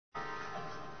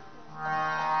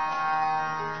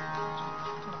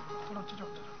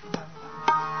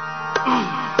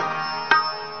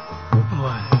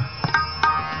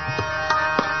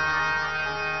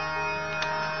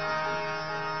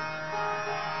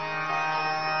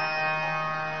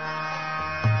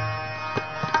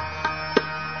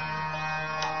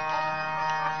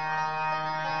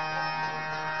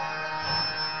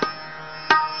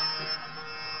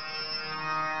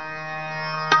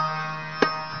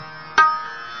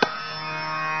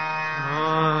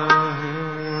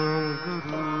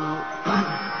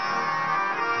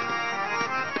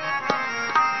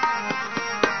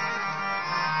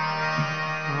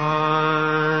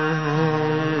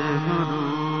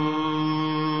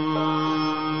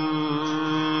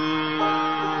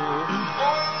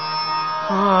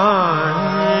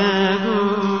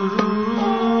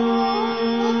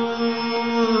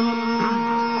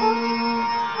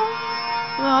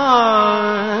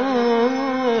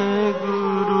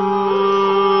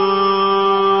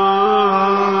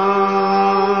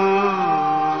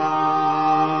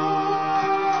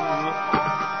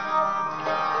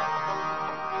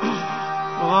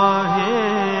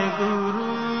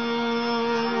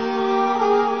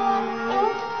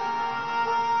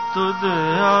तुद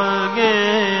आगे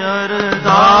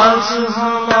अरदास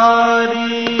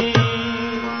हमारी,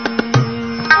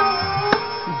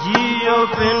 जियो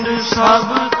पिंड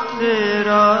सब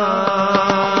तेरा,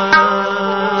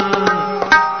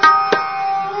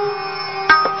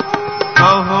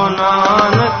 कहो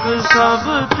नानक सब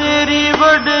तेरी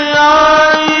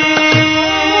वड्याई,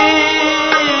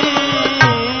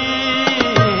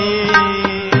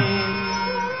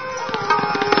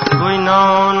 कोई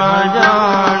नाम न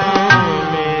जाने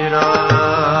मेरा,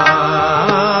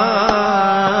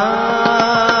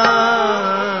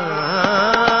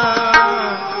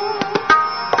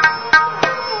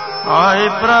 आए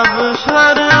प्रभु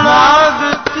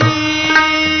शरणागति,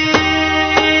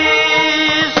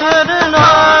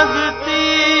 शरणागति,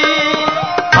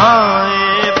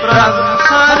 आए प्रभु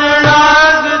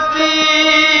शरणागति,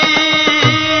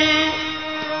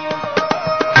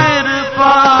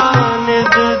 कृपा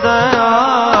निध दया,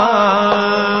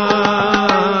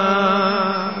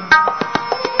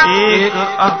 एक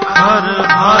अक्षर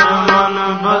भर मन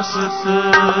बसत,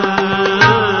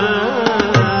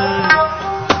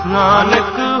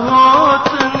 नानक होत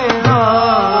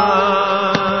निहार,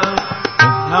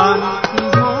 नानक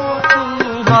होत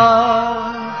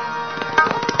निहार,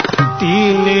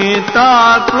 तीने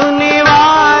ताप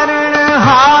निवारण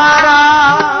हारा,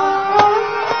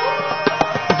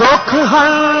 दुख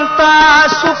हंता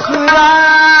सुखरा,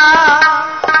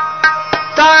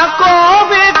 ताको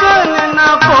विघ्न न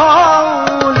को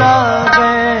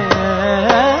लागे,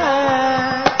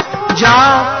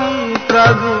 जाकी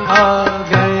प्रभु आ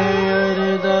गए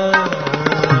अरदास,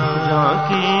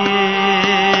 जाकी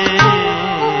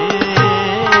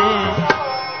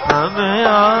प्रभु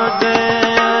आ गए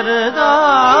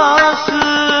अरदास,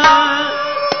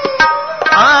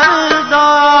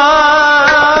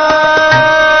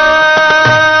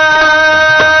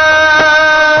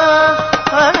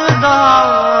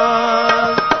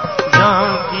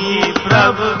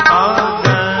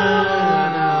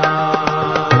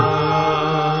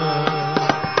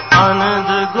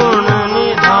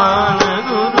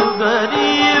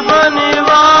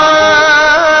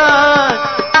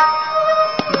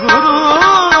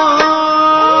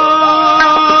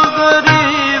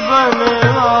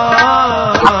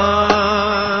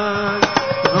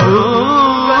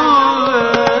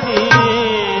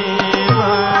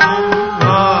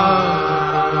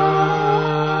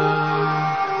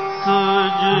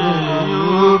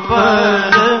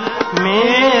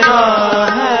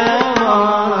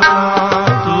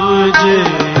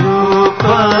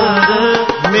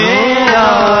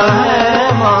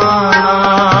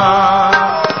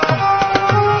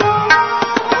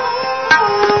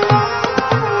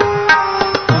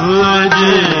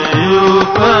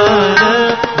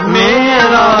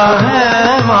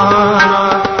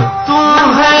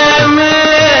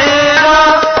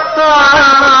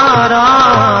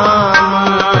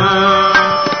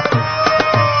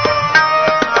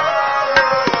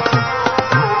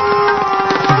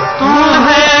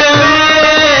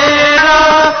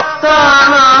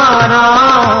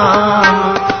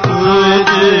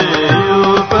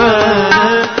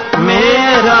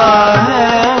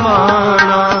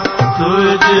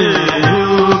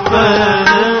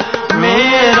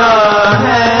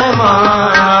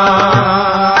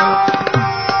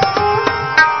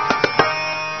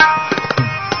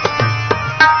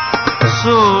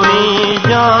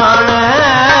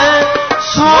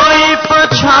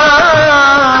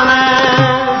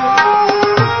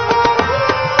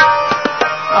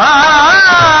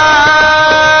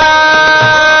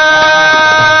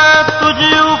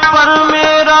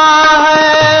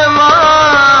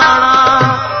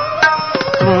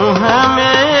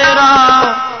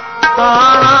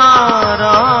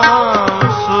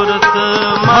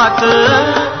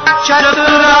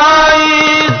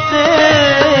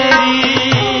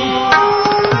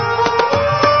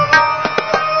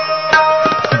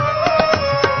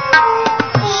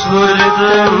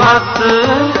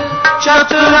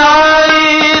 चतुराई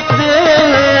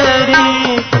तेरी,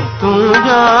 तू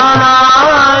जाना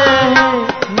है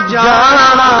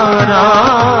जाना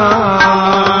राम,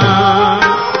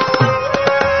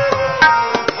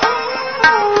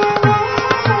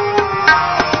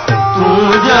 तू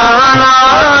जाना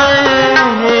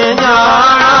है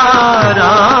जाना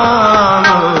राम,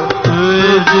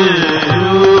 तुझे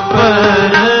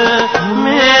ऊपर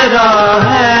मेरा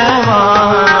है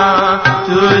माना,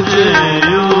 तुझे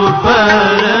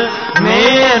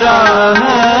मेरा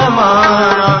है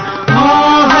माना, तू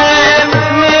है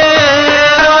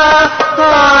मेरा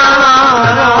ताना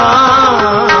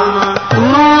राम, तू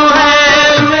है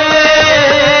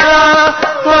मेरा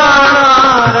ताना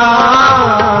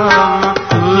राम,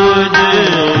 तुझ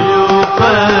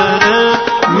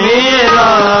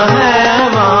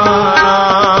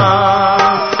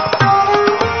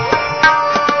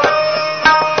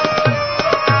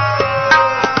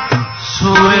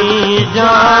सोई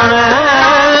जाने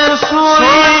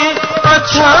सोई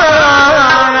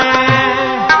पछाने।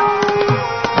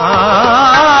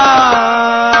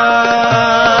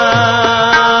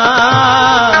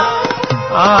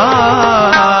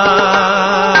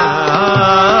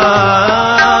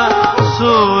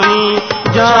 सोई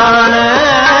जाने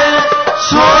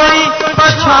सोई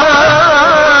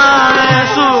पछाने,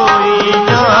 सोई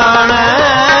जाने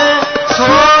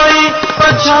सोई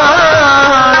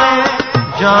पछाने।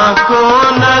 जाको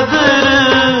नजर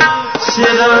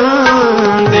सिरन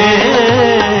दे,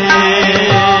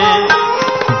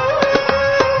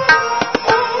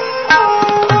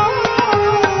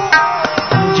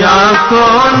 जाको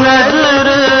नजर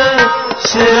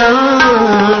सिरन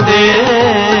दे।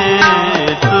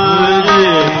 तुझे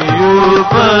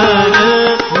ऊपर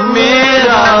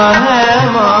मेरा है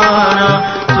माना,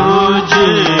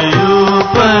 तुझे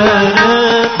ऊपर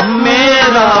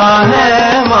मेरा है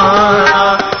माना।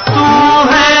 तू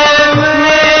है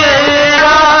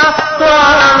मेरा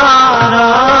तारा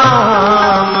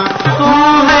राम, तू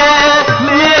है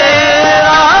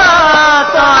मेरा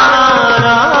तारा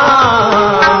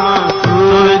राम।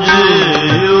 तुझे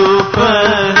ऊपर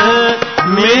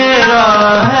मेरा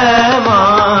है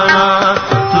माना,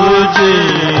 तुझे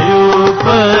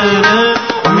ऊपर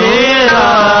मेरा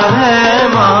है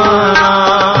माना।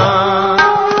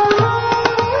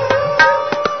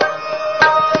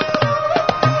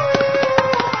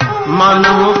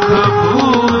 मनमुख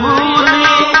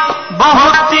भूली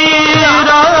बहुती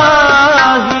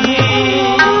राही,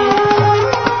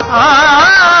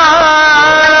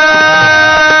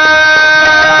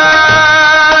 मनमुख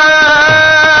भूली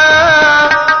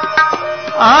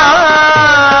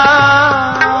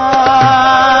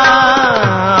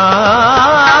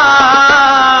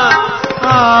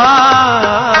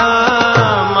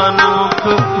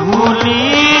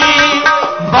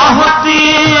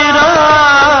बहुती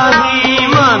राही,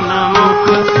 मनमुख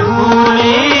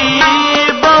भूली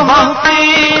बहुती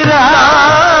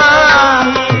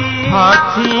राही।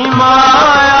 हाथी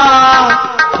माया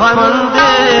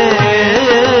फंदे,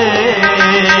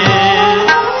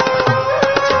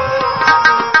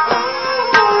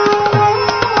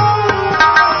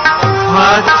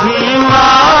 हाथी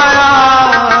माया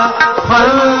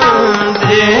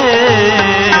फंदे।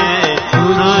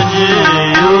 तुझे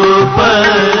ऊपर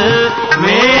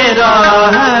मेरा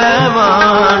है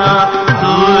माना,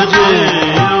 तुझे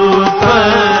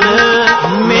ऊपर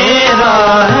मेरा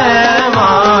है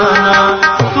माना।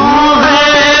 तू है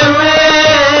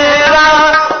मेरा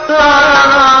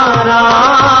तारा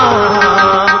राम,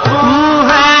 तू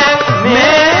है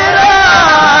मेरा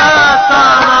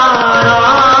तारा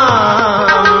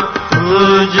राम।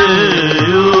 तुझे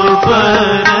ऊपर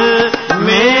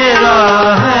मेरा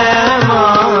है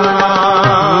माना,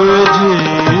 तुझे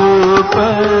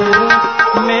ऊपर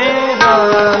मेरा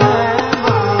है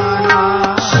माना।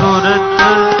 सूरत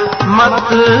मत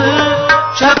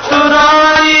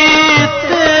चतुराई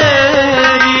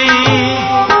तेरी,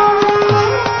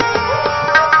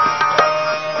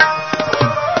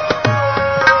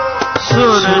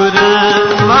 सूरत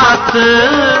मत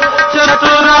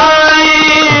चतुराई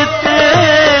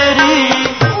तेरी।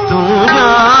 तू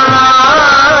जाना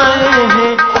है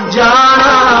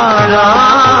जाना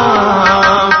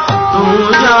राम, तू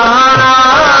जाना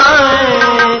है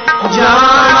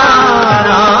जाना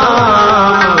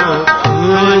राम।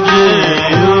 तुझे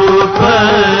ऊपर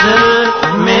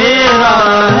मेरा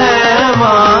है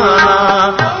माना,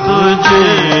 तुझे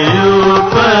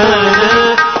ऊपर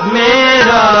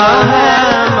मेरा है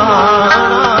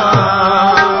माना।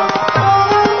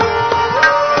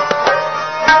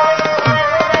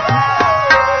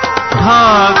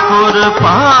 ठाकुर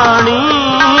पानी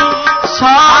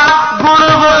सा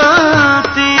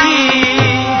गुणवंती,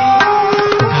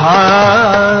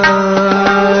 ठाकुर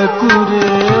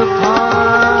पानी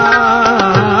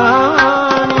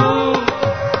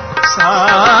सा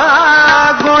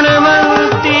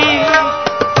गुणवंती,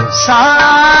 सा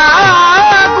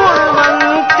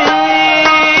गुणवंती,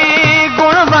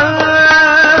 गुणवंती,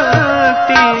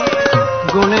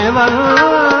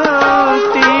 गुणवंती,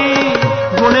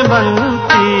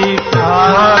 गुणवंती।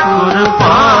 ठाकुर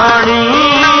पानी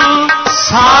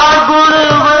सा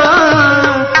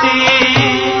गुणवंती,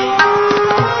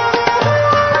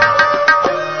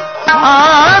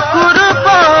 ठाकुर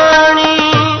पानी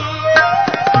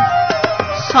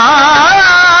सा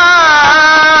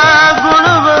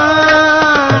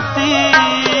गुणवंती,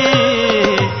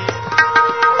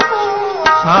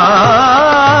 सा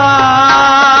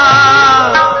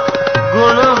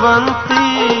गुणवंती।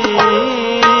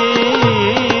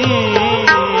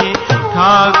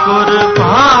 ठाकुर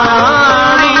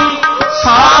पानी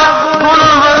सा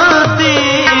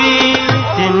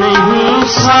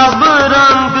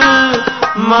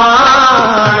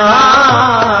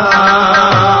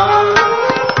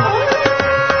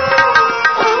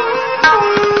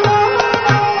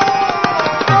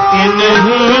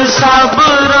नहीं सब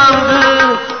रंग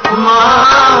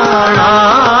माणा,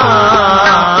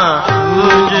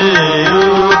 तुझे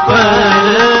ऊपर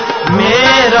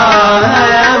मेरा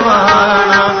है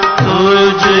माणा,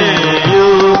 तुझे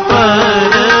ऊपर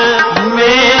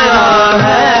मेरा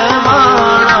है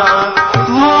माणा,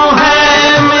 तू है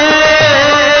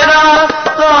मेरा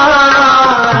तारा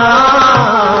राम,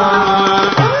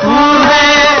 तू है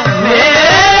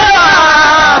मेरा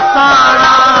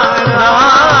तारा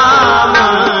राम,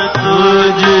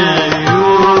 तुझे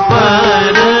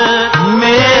ऊपर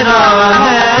मेरा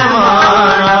है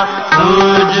माणा,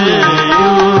 तुझे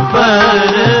ऊपर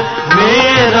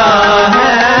मेरा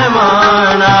है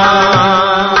माणा।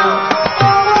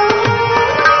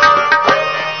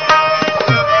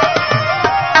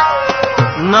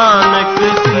 नानक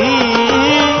की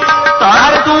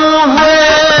तार तू है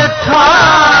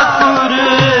ठाकुर,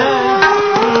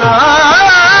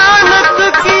 नानक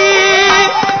की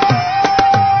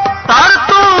तार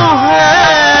तू है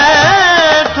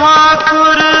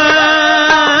ठाकुर,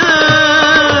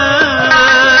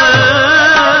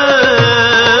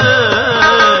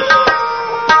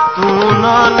 तू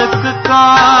नानक का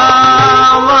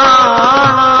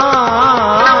माणा,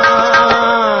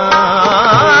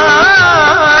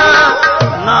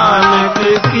 नानक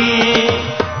की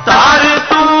तार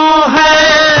तू है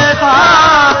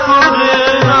ठाकुर,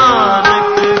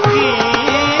 नानक की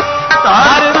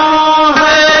तार तू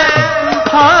है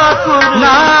ठाकुर,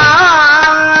 नानक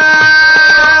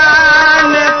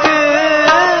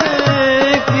की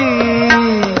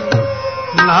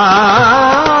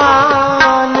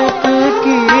नानक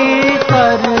की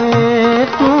तर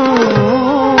तू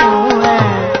है,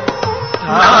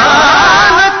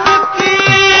 नानक की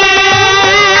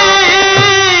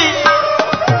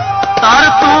तर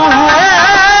तू है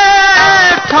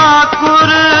ठाकुर,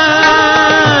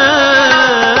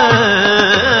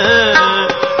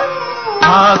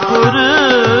 ठाकुर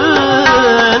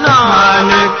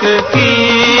नानक की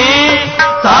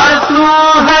तर तू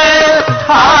है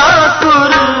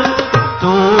ठाकुर,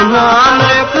 तू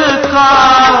नानक का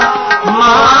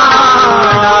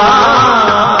माणा,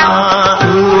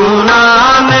 तू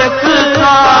नानक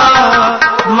का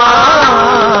माणा,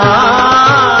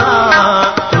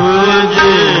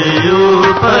 तुझे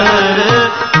ऊपर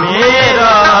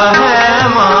मेरा है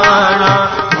माणा,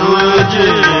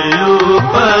 तुझे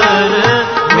ऊपर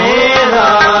मेरा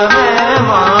है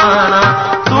माणा,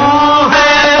 तू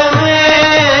है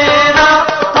मेरा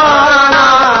तारा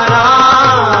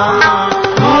राम,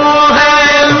 तू है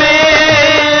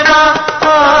मेरा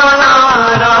तारा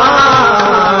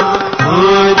राम,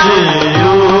 तुझे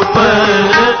ऊपर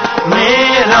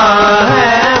मेरा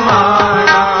है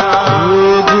माणा,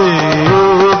 तुझे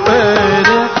ऊपर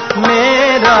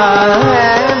मेरा है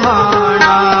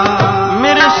माणा।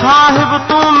 मेरे साहिब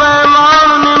तू मैं मान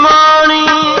निमाणी,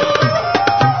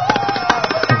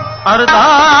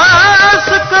 अरदास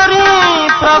करी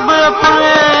प्रभ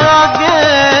अपने आगे,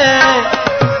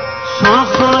 सुन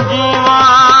सुन जीवा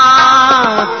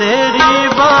तेरी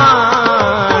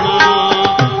बाणी,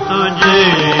 तुझे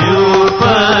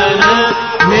ऊपर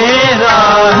मेरा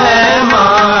है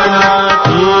माणा,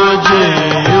 तुझे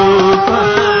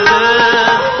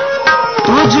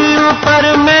ऊपर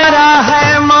मेरा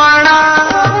है माणा,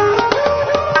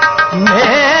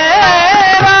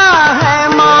 मेरा है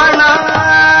माणा,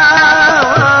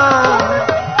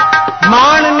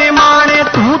 मानने माने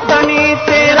तू तनी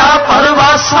तेरा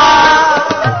परवासा,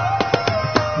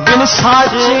 बिन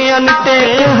साजे अंटे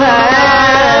है,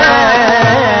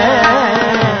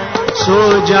 सो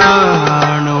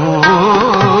जानो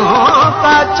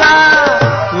पाचा,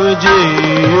 तुझे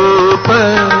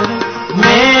ऊपर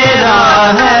मेरा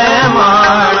है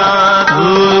माणा,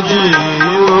 तुझे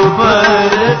ऊपर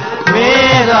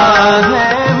मेरा है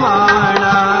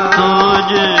माणा,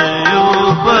 तुझे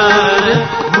ऊपर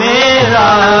मेरा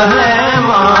है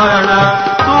माणा,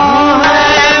 तू है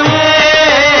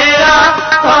मेरा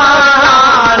तारा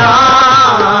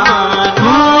राम,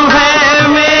 तू है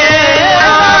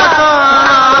मेरा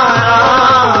तारा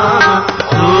राम,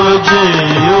 तुझे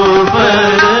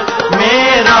ऊपर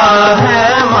मेरा है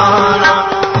माणा,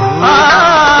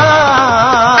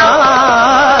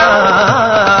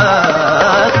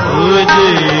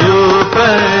 तुझे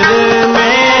ऊपर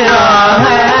मेरा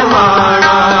है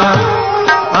माणा,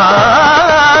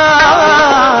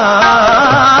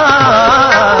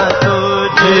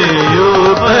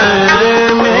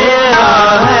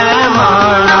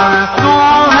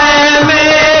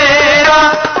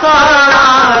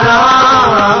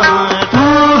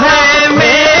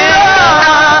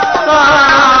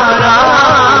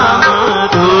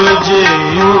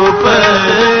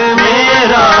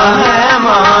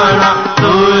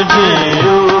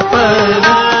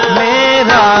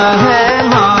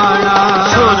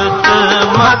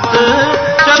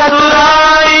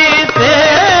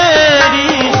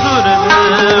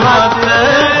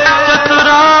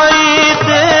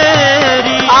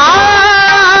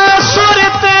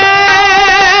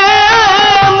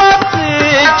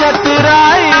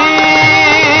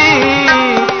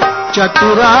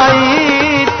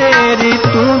 चतुराई तेरी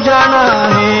तू जाना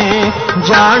है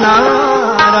जाना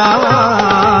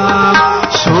राम।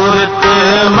 सूरत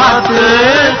मत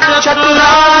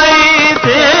चतुराई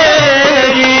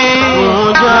तेरी तू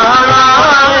जाना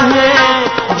है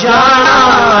जाना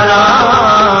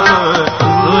राम।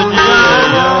 तुझे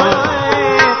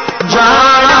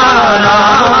जाना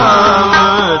राम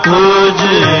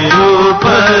तुझे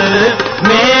ऊपर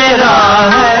मेरा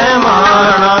है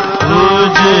माना।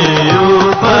 तुझे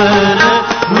ऊपर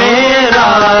मेरा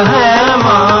है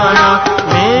माना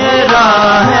मेरा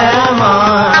है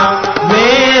माना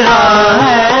मेरा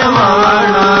है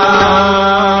माना।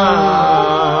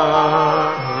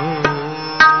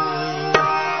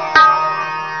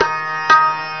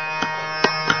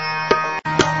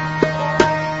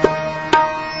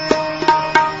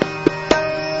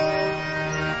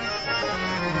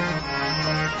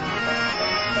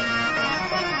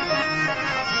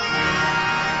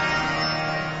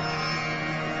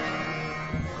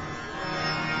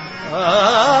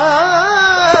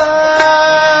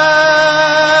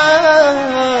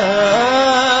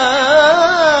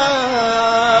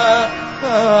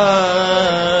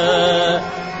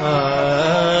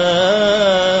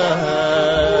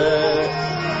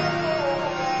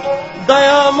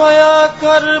 दया माया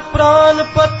कर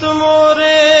प्राणपत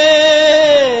मोरे,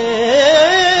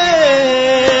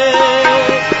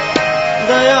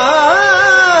 दया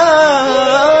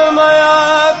माया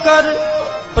कर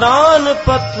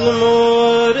प्राणपत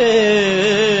मोरे।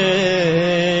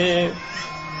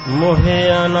 मोहे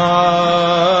अनाथ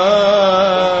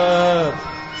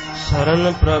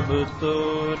शरण प्रभु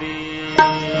तोरी।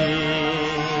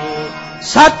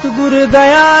 सतगुर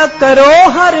दया करो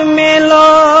हर मेलो,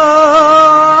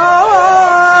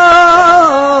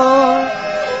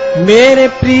 मेरे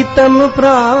प्रीतम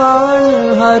प्राण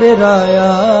हर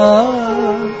राया।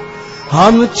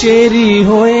 हम चेरी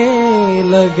होए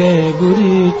लगे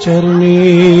गुरु चरणी,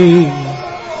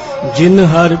 जिन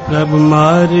हर प्रभ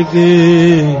मार्ग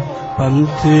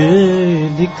पंथ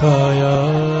दिखाया।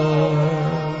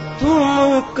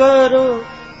 तुम करो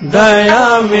दया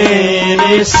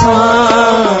मेरे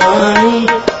साईं,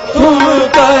 तुम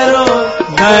करो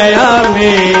दया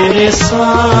मेरे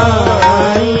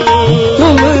साईं,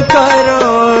 तुम करो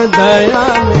दया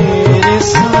मेरे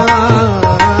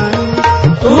साईं,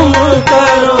 तुम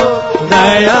करो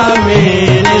दया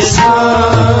मेरे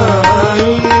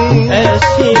साईं।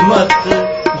 ऐसी मत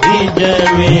दीजय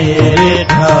मेरे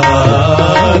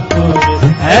ठाकुर,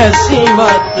 ऐसी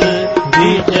मत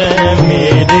दीजय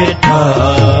मेरे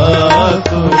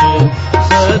ठाकुर।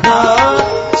 सदा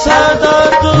सदा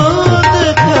दूध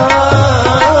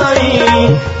खाई,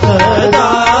 सदा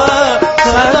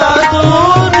सदा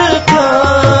दूध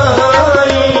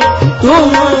खाई।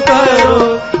 तुम करो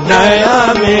दया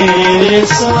मेरे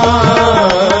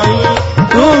साईं,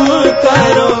 तुम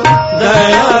करो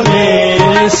दया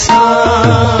मेरे साईं।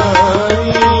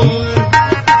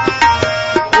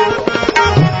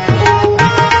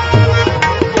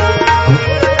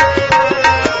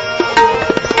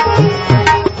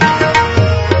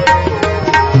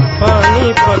 पानी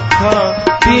पक्का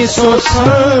पीसो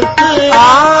संत आ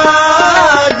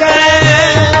गए,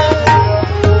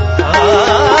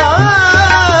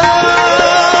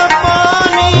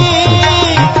 पानी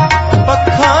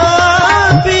पक्का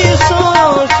पीसो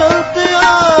संत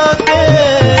आ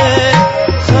गए,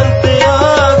 संत आ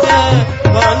गए।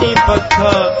 पानी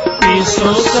पक्का पीसो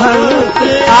संत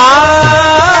आ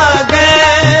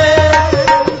गए,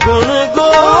 गुण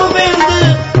गोविंद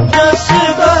जस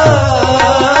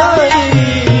गाई।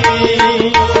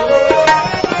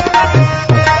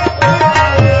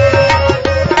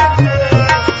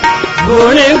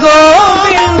 गुण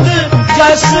गोविंद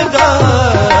जस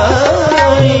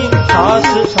गाई। सास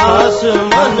सास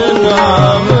मन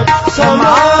नाम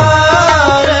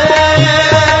समारे,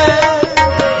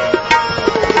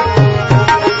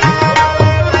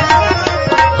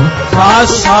 सास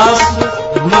सास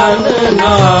मन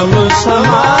नाम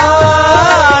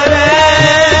समारे।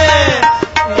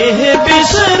 एह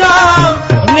विश्राम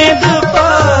निध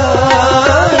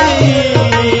पाई,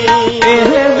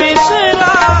 एह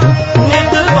विश्राम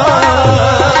निध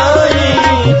पाई।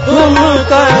 तुम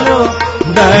करो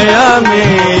दया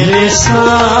मेरे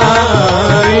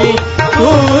साईं,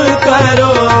 तुम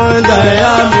करो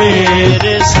दया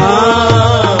मेरे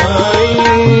साईं।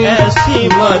 ऐसी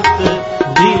मत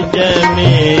दीजय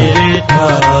मेरे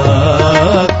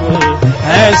ठाकुर,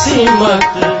 ऐसी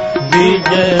मत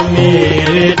दीजय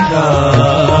मेरे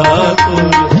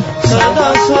ठाकुर। सदा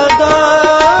सदा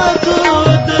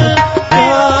दूध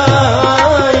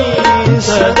खाई,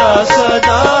 सदा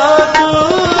सदा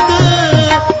दूध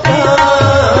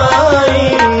खाई।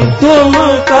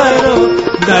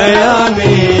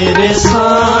 मेरे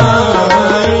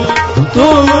साईं,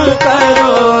 तुम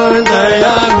करो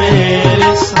दया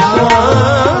मेरे साईं।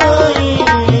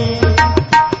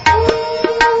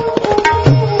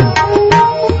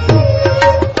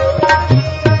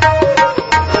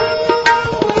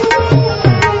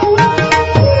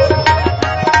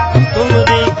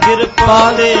 तुमरी कृपा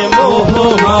दे मोह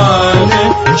मान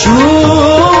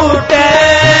छूटे,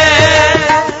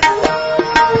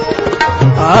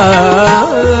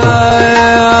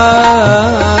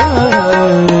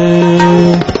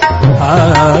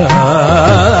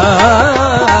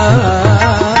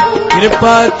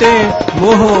 कृपा ते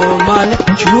मोह मान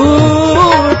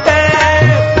छूटे,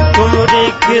 तुमरी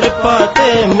कृपा ते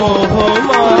मोह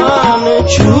मान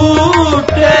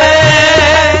छूटे,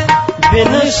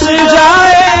 बिन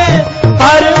जाए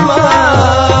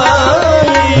हरमाई,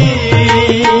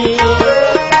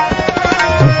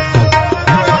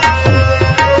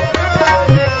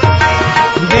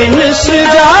 बिन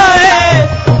जाए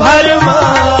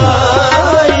भरमाई,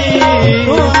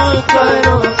 तुम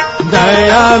करो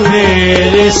दया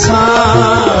मेरे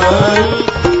साईं,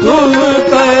 तुम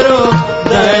करो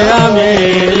दया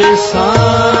मेरे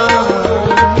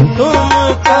साईं, तुम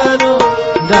करो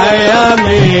दया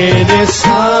मेरे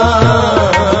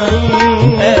साईं।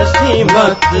 ऐसी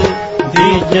मत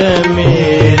दीजिए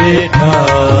मेरे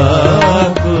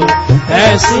ठाकुर,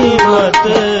 ऐसी मत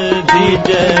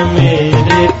दीजिए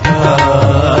मेरे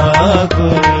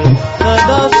ठाकुर,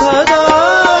 सदा सदा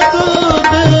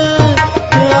दूध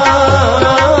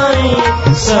ध्याई,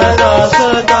 सदा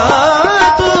सदा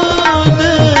दूध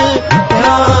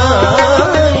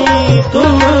ध्याई,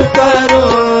 तुम करो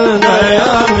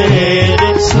दया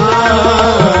मेरे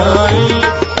साईं,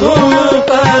 तुम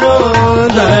करो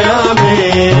दया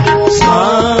मेरे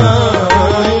साईं।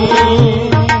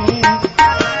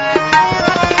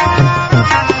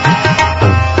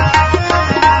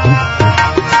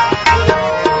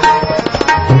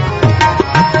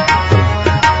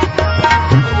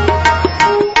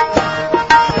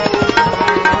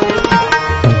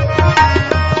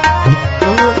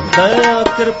 दया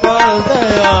कृपा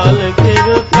दयाल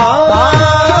कृपा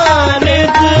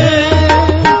निज,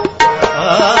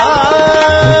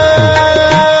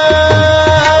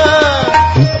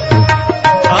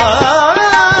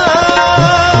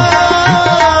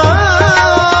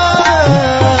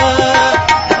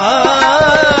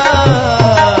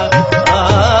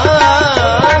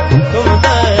 तुम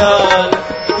दयाल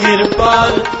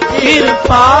कृपाल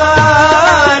कृपा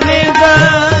निज,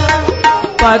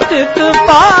 पतित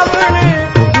पावन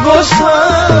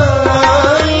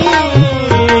गोसाई,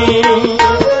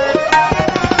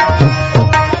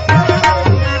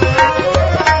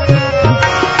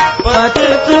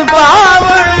 पतित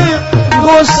पावन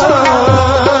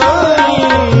गोसाई,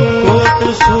 कोट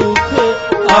सुख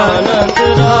आनंद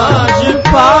राज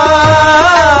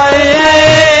पाए,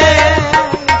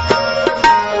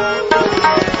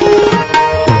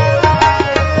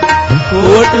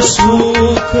 कोट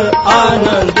सुख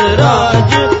आनंद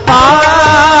राज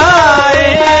पाए,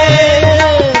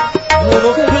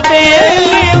 मुख ते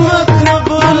मुख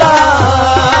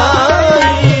बुलाई,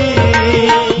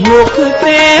 मुख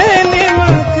ते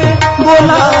निमुख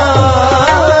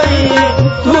बुलाई,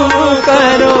 तुम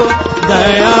करो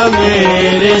दया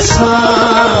मेरे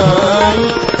साईं,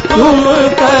 तुम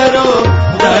करो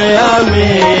दया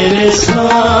मेरे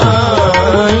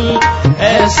साईं।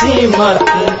 ऐसी मत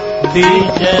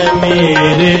दीजिए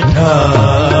मेरे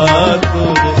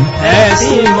ठाकुर,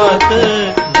 ऐसी मत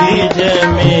दीजिए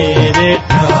मेरे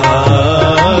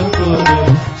ठाकुर,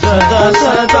 सदा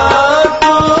सदा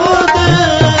दूध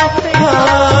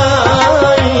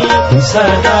ध्याई,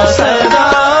 सदा सदा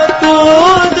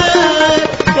दूध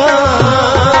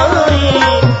ध्याई,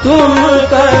 तुम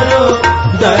करो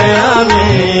दया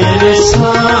मेरे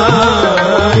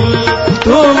साईं,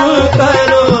 तुम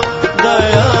करो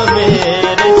दया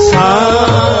मेरे साईं।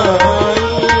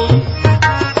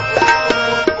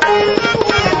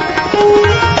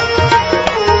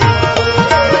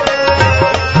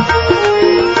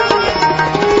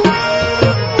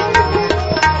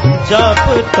 जप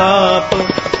ताप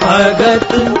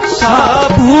भगत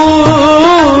साभूरी,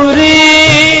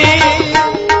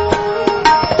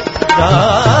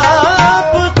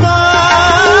 जप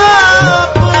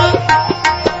ताप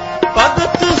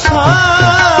भगत सापूरी,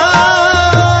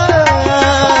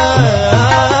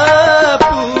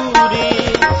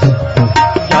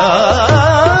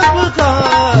 जप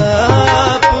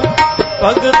ताप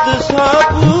भगत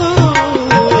सापूरी,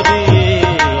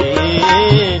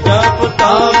 जप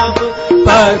ताप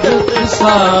भगत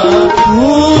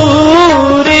सापूरी,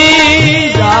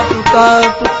 जाप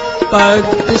तप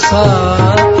भगत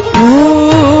सापूरी,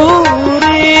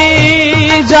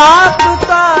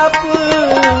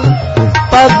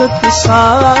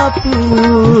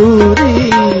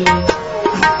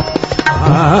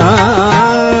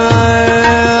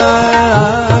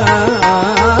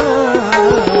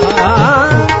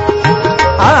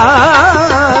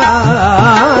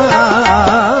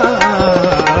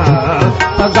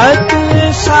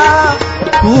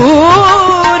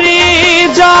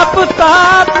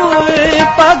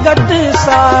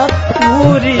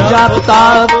 पूरी जप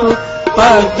ताप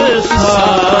पग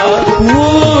सार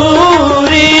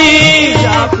पूरी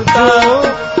जप ताप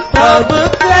प्रभ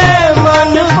के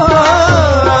मन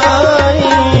भाई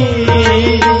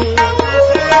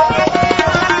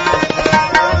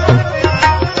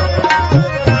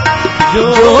जो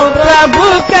प्रभु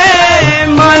के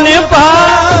मन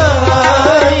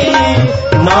पाई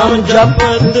नाम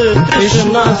जपत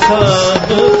कृष्णा सब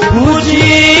पूजी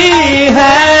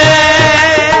है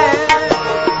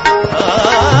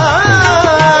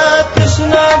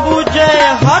कृष्णा बुझे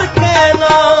हर के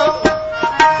नाम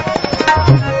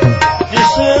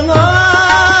कृष्णा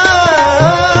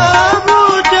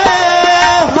बुझे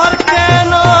हर के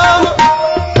नाम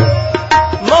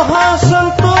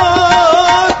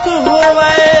महासंतोष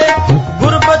होवे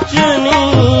गुरबचनी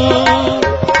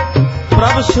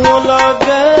प्रभ सो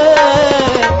लागे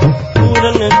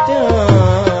पूरन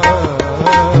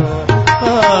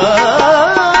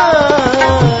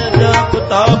जप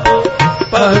ताप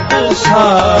पग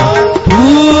सार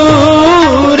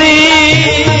पूरी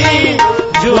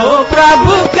जो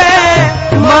प्रभु के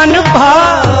मन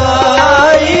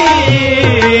भाई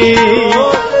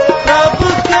प्रभु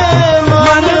के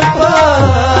मन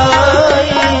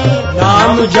पाई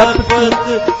नाम जपत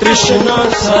कृष्णा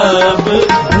सब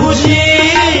बुझी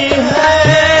है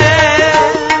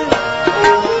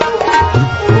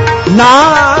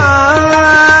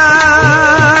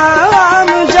नाम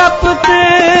जपत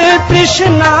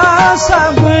कृष्णा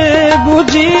सब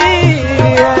बुझी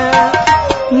है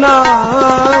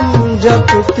नाम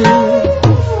जपत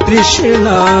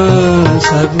कृष्णा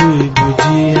सब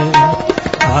बुझी है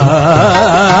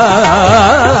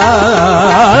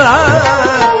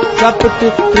जपत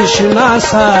कृष्णा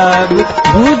सब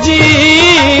बुझी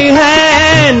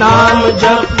है नाम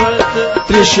जपत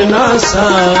कृष्णा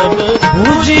सब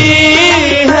बुझी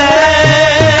है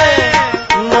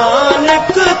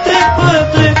नानक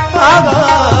त्रिपद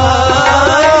आधाई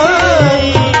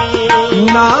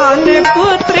नानक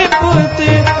त्रिपुत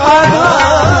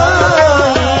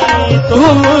आधाई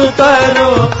तुम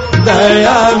करो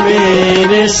दया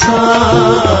मेरे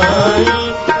साईं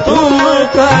तुम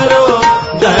करो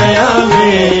दया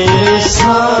मेरे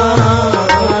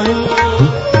साईं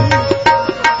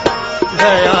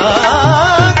दया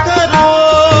करो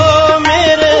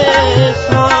मेरे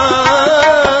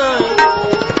साईं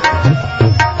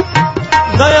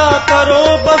दया करो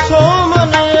बसो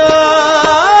मन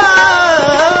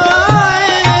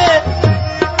आए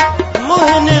मोह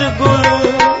निर्गुण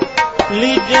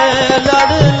लीजे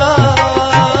लड़ला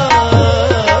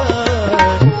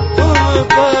तुम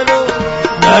करो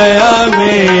दया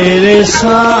मेरे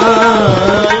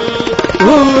साईं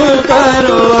तुम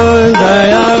करो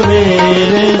दया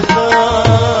मेरे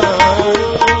साईं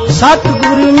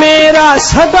सतगुरु मेरा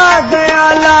सदा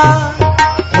दयाला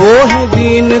वो है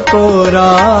दीन को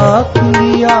राख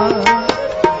लिया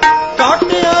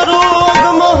काटिया रोग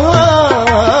महा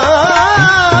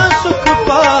सुख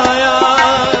पाया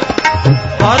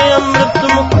हर अमृत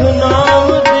मुख नाम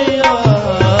दिया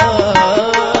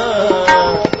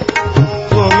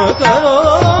तुम करो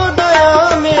दया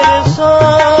मेरे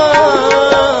साईं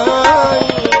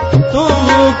तुम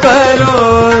करो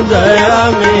दया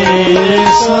मेरे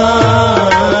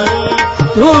साईं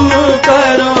तुम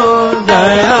करो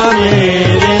दया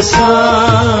मेरे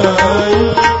साईं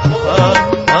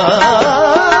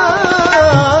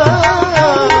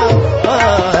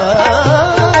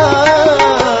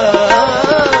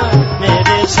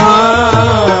मेरे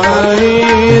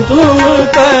साईं तुम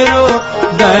करो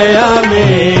दया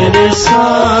मेरे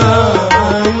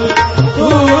साईं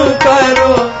तुम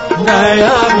करो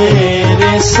दया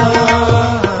मेरे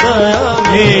साईं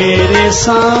मेरे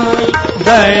साईं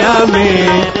दया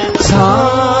मेरे साईं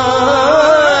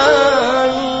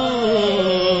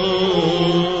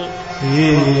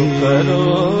करो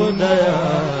दया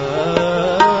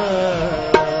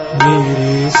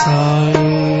मेरे साईं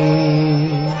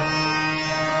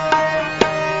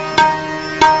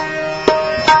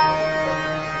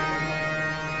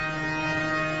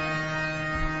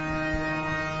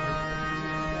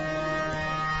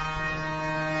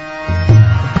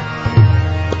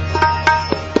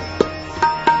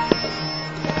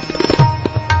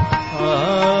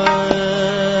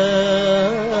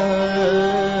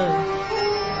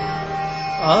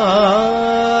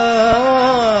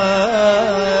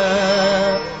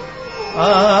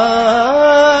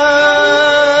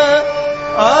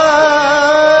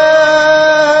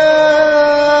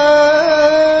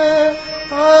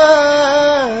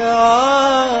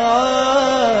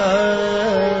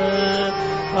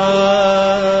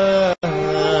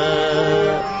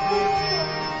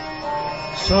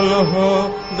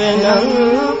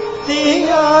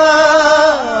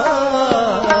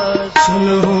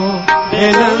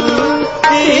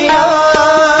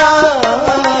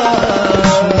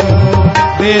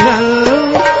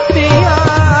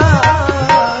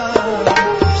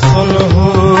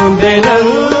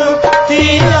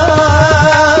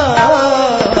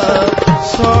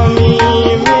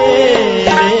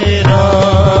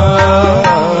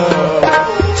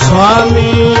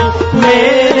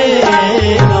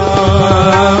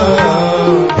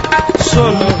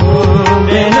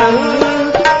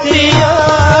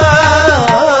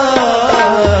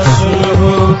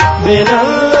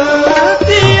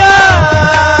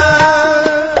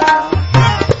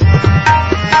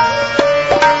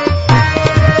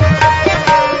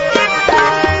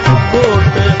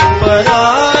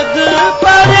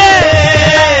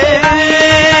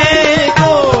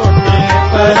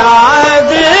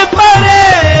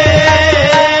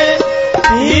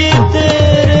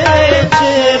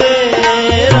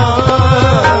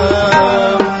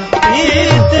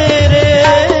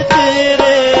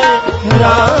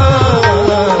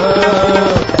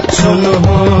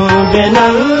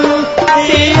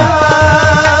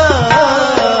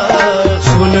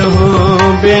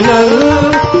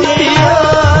बिनतिया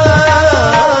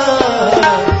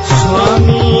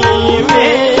स्वामी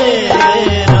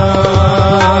मेरा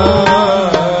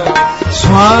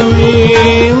स्वामी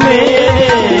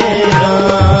मेरा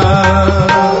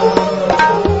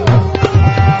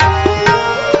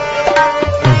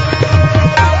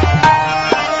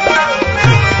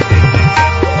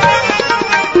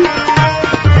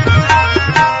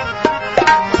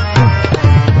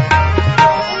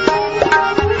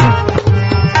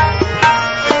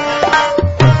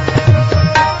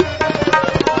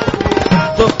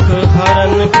दुख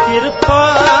हरन कृपा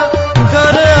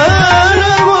करन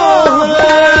मोहन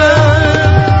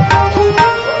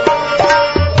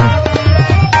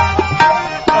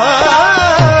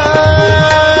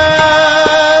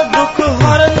दुख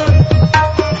हरन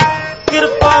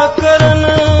कृपा करन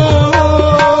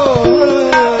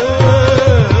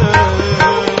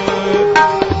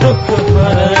दुख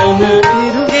हरन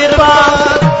कृपा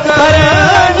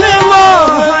करन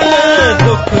मोहन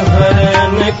दुख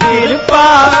हरन कृपा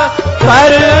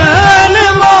करन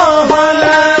मोहन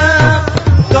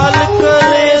कल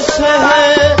करे सह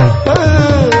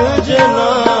जना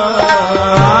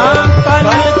कल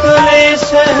करे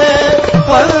सह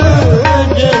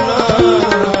जना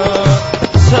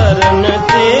शरण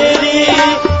तेरी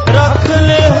रख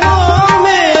ले हो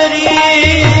मेरी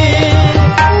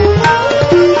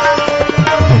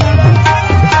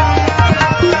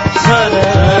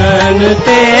शरण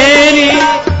तेरी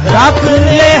रख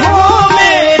ले हो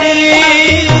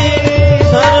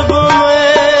सर्व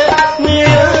में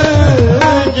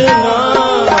निरंजना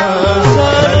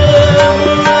सर्व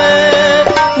में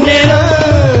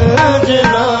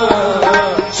निरंजना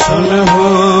सुन हो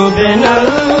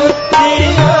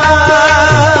बिनतिया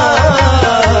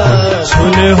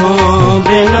सुन हो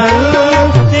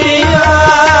बिनतिया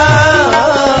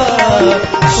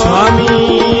स्वामी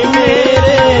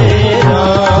मेरे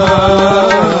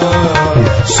राम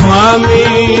स्वामी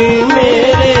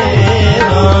मेरे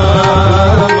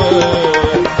राम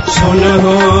सुन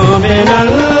हो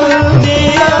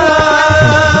बिनतिया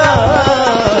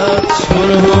सुन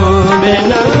हो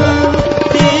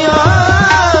बिनतिया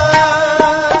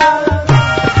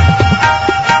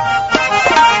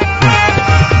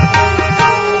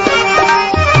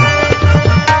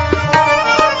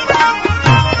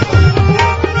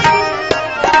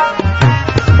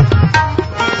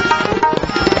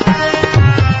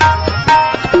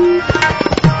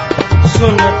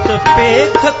सुनत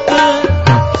पेखत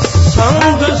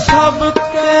संग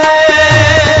सबके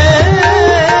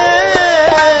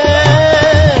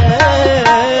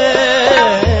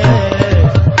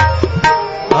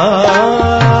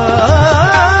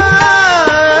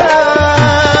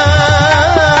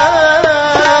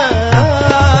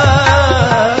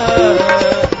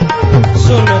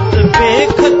सुनत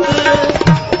पेखत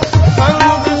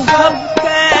संग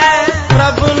सबके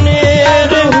प्रभु ने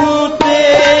रहूते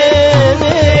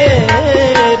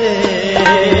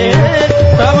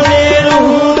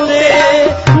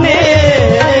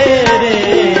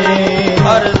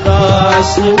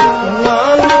अरदास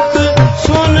नानक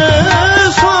सुन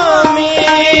स्वामी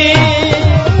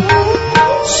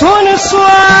सुन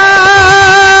स्वामी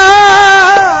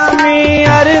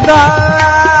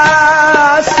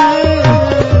अरदास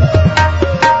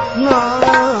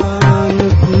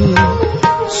नानक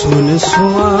सुन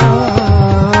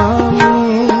स्वामी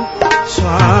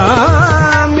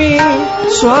स्वामी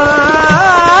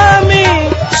स्वामी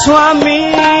स्वामी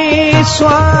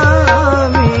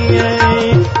स्वामी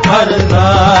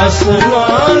अरदास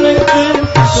नानक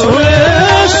सुन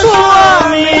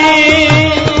स्वामी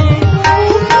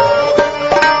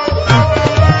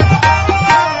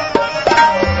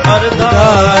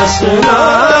अरदास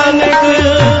नानक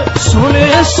सुन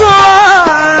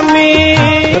स्वामी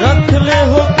रख ले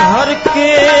हो घर के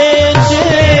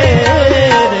चेरे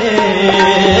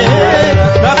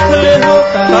रख ले हो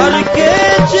घर के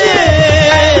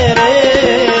चेरे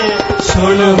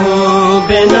सुन हो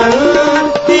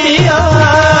बिनतिया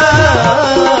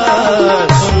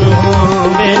सुन हो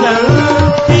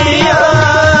बिनतिया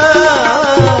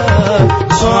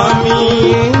स्वामी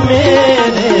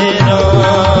मेरे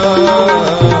राम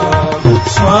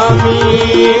स्वामी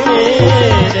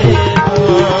मेरे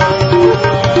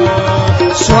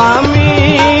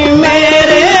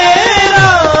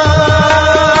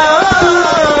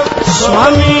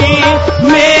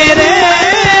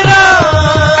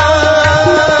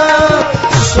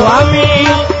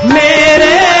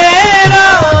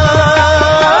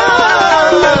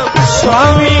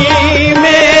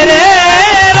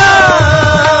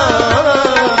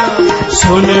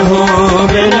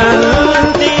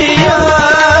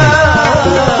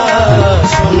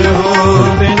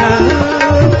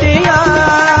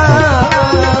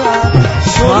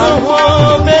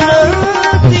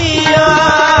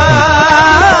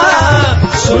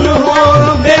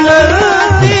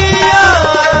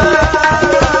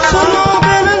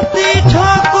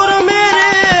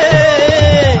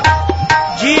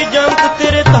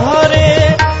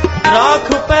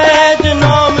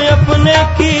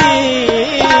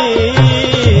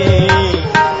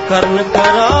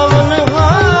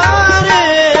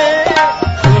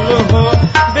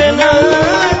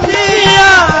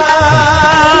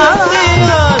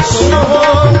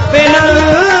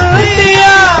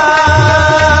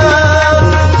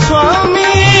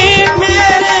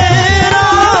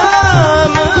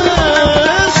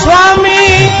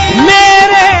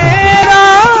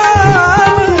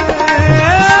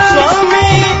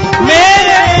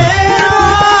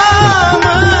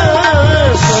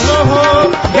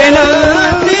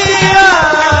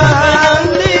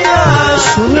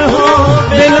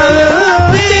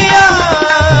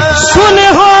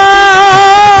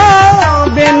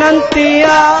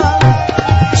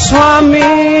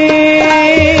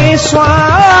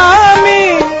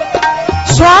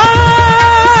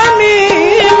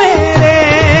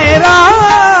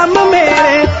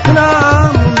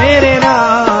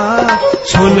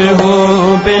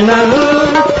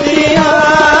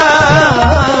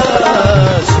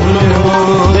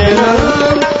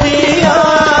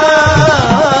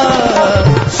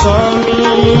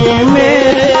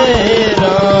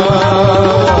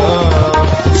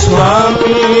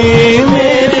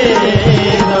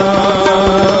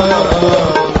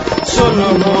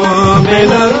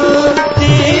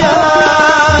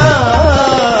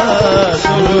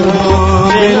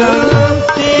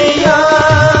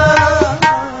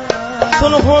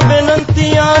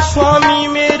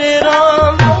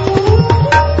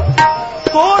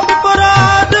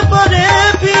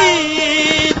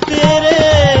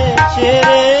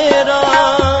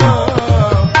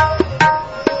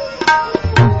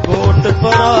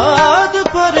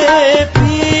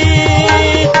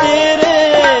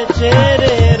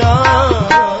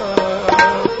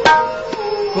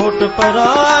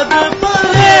पराग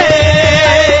पले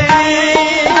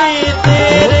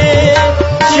तेरे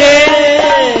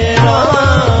चेरे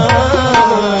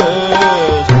राम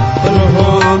सुनो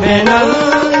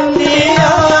बेनंदिया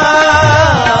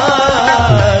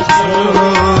सुनो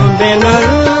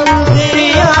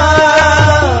बेनंदिया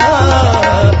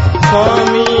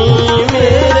स्वामी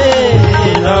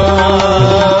मेरे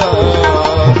राम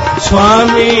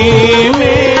स्वामी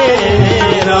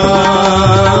मेरा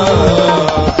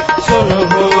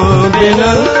सुनो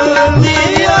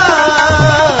बेनंदिया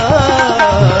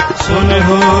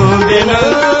सुनो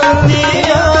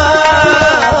बेनंदिया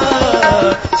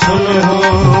सुनो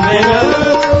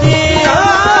बेनंदिया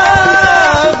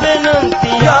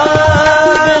बेनंतिया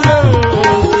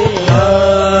बेनंतिया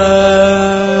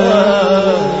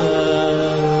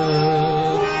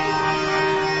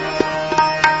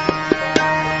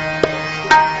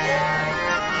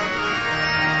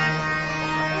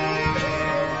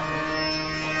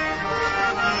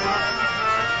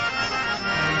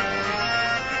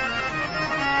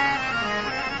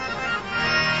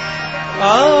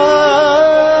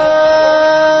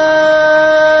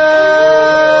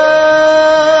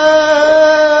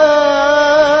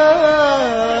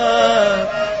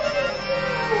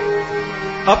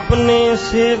अपने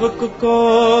सेवक को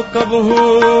कबहू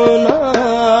ना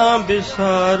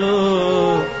बिसारो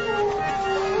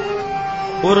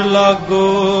उर लागो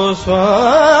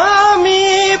स्वामी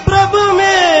प्रभु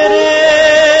मेरे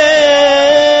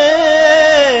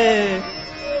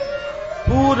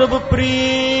पूर्व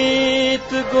प्रीत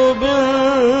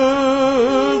गोविंद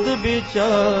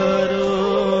विचारो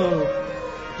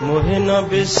मोहे न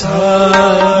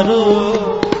बिसारो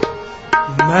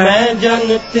मैं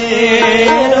जन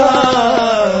तेरा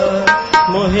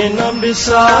मोहे न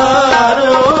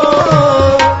बिसारो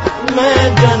मैं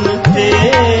जन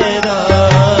तेरा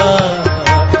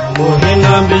मोहे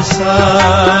न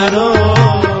बिसारो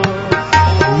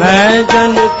मैं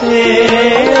जन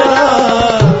तेरा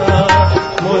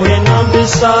मोहे न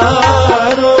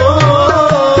बिसारो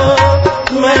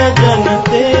मैं जन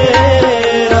तेरा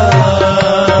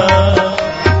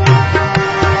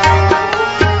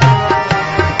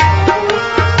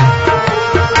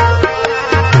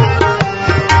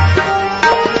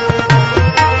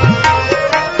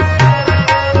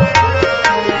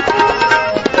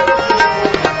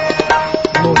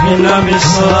न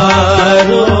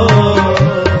बिसारो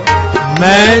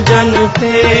मैं जन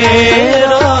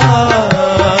तेरा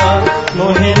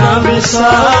मोहे न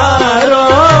बिसारो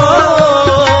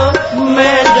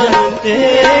मैं जन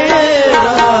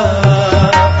तेरा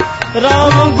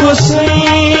राम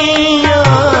गोसैया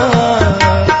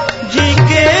जी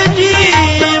के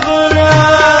जीवना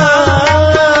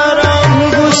राम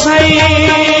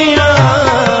गोसैया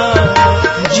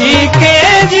जी के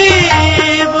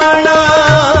जीवना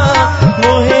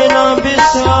मोहे न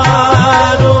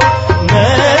बिसारो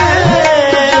मैं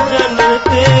जन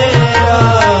तेरा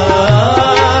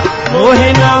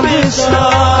मोहे न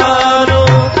बिसारो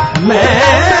मैं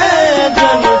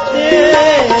जन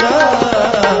तेरा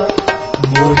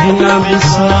मोहे न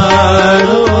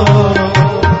बिसारो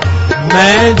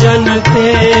मैं जन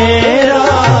तेरा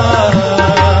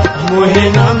मोहे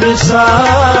न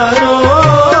बिसारो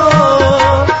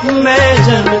मैं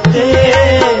जन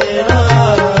तेरा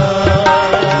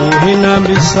मोहे न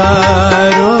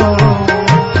बिसारो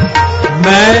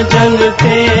मैं जन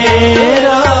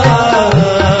तेरा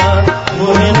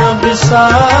मोहे न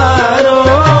बिसारो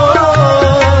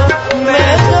मैं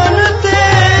जन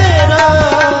तेरा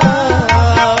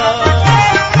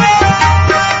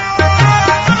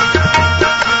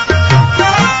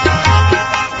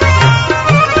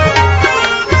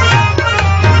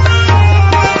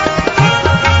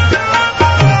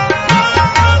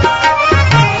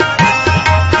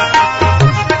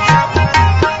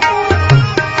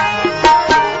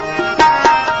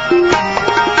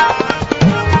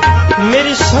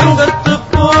मेरी संगत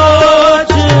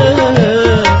पोच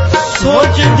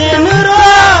सोच दिन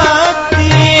राती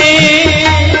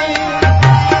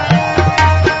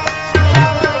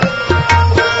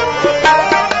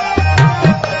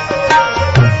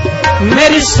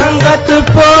मेरी संगत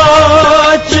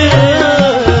पोच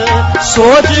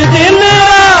सोच दिन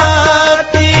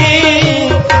राती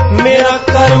मेरा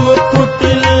कर्म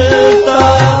कुटिलता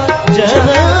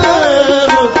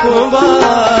जन्म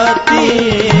कुबाती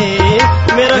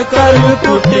मेरा कर्म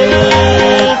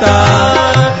कुटिलता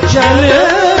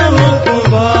जन्म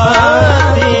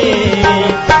कुबाती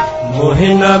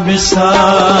मोहे न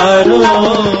बिसारो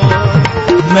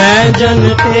मैं जन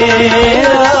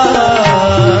तेरा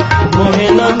मोहे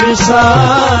न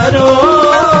बिसारो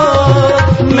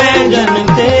मैं जन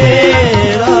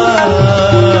तेरा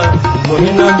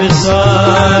मोहि न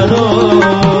बिसारो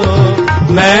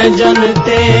मैं जन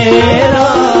तेरा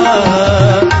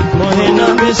मोहि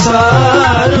न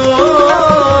बिसारो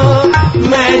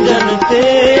मैं जन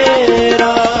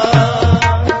तेरा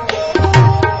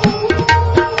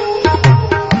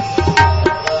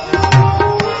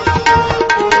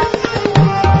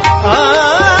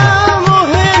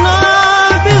मोहि न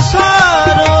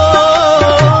बिसारो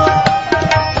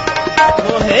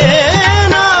मोहि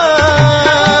न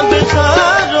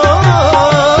बिसारो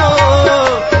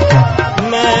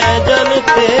मैं जन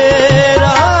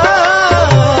तेरा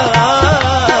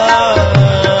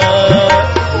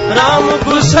राम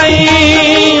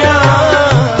गुसैया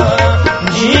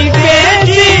जी के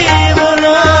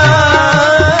जीवना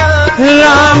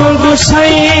राम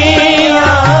गुसैया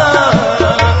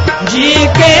जी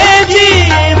के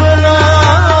जीवना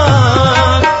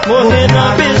मोहि न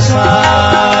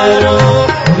बिसारो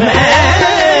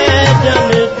मैं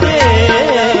जन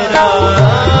तेरा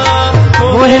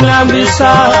मोहि न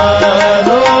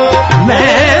बिसारो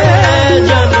मैं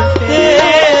जन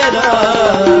तेरा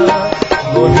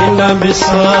मोहि न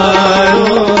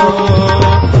बिसारो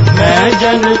मैं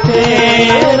जन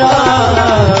तेरा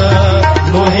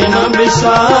मोहि न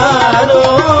बिसारो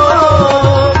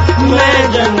मैं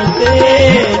जन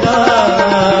तेरा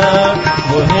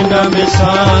मोहि न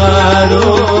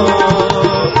बिसारो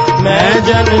मैं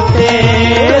जन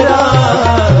तेरा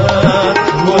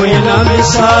मोहि न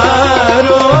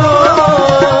बिसारो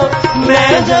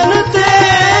मैं जन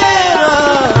तेरा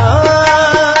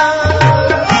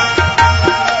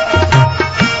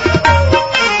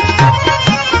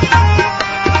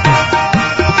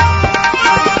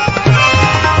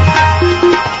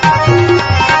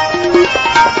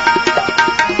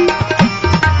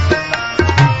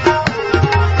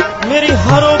मेरी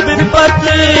हरो विपत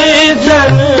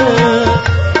जन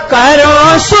करो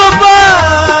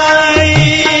सुबाई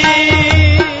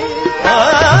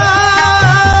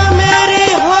मेरी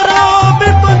हरो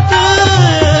विपत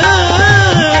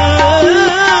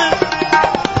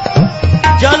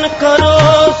जन करो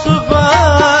सुबाई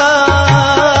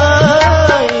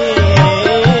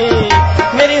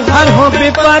मेरी हरो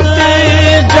विपत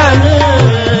जन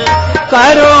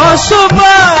करो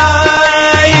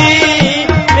सुबाई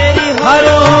मेरी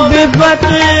हरो विपत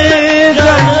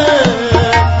जन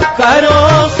करो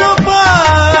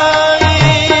सुबाई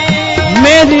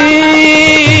मेरी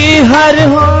हर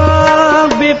हो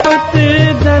विपत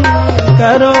जन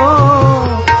करो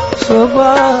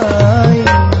सुबाई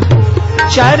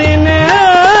चरण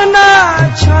ना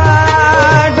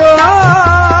छाड़ो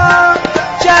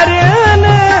चरण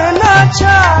ना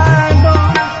छाड़ो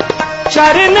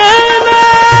चरण ना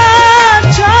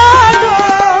छाड़ो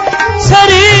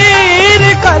शरीर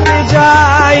कल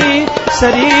जाई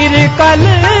शरीर कल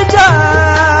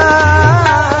जाई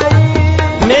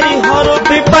मेरी हर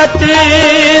विपत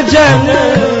जन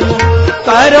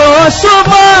करो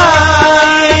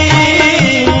सुबाई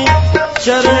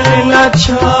चरण न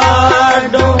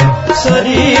छाड़ो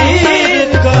शरीर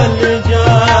कल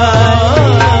जाई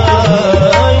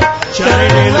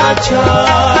चरण न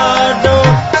छाड़ो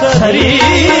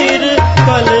शरीर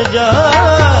कल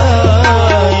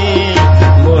जाई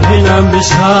मोहि न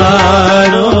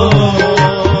बिसारो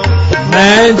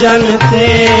मैं जन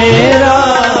तेरा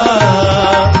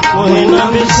मोहि न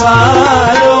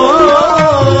बिसारो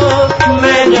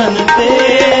मैं जन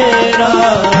तेरा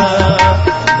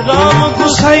राम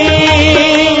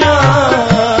गुसैया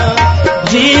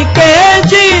जी के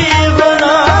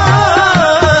जीवना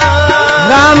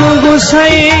राम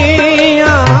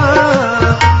गुसैया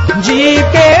जी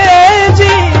के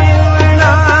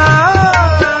जीवना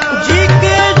जी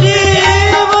के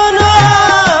जीवना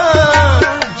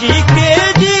जी के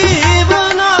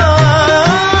जीवना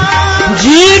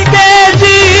जी के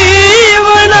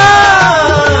जीवना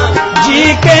जी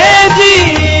के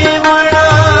जीवना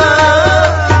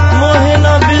मोहि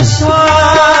न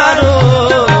बिसारो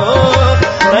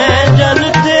मैं जन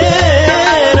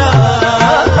तेरा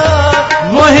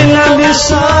मोहि न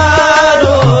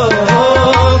बिसारो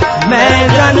मैं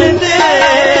जन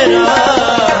तेरा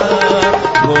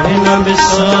मोहि न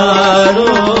बिसारो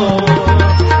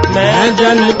मैं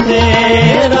जन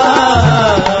तेरा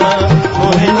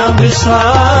मोहि न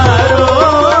बिसारो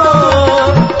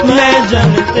मैं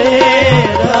जन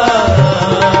तेरा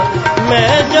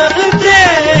मैं जन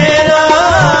तेरा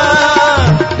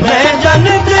मैं जन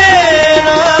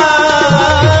तेरा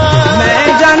मैं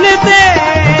जन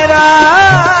तेरा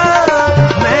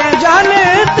मैं जन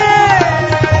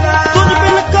तेरा तुझ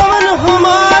बिन कवन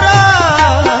हमारा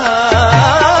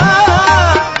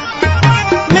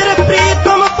मेरे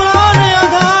प्रीतम प्राण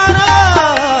आधारा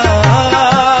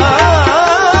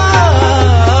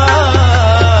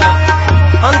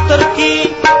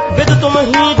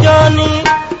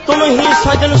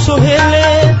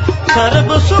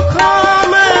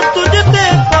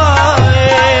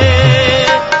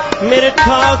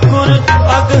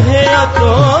अगहे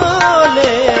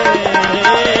अतोले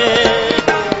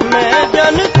मैं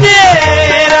जन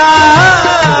तेरा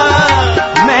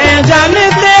मैं जन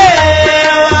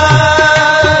तेरा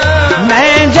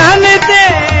मैं जन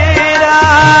तेरा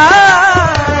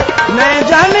मैं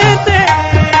जन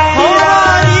तेरा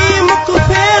हमारी मुख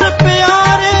फेर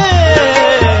प्यारे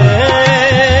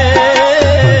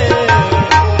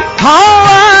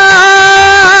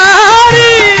हमारी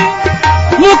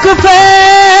मुख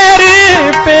फेर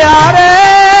प्यारे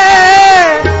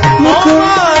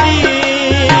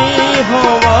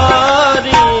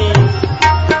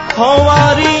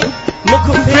हमारी मुख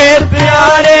फेर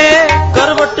प्यारे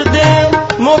करवट दे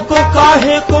मोको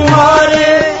काहे कुमारे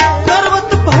करवट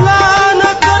भला न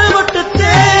करवट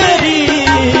तेरी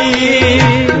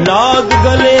लाग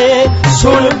गले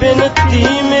सुन बिनती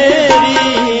मेरी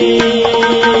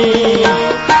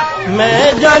मैं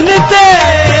जन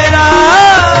तेरा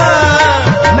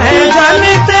मैं जन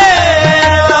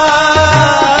तेरा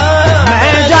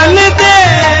मैं जन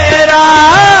तेरा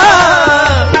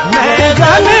मैं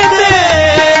जन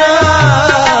तेरा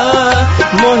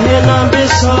मोहे न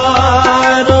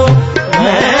बिसारो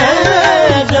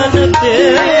मैं जन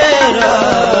तेरा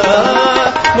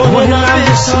मोहे न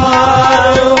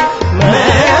बिसारो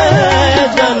मैं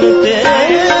जन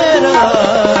तेरा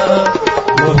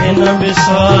मोहे न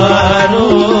बिसारो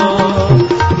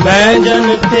मैं जन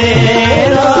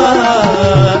तेरा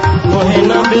मोहे न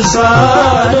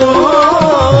बिसारो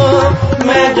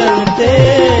मैं जन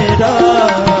तेरा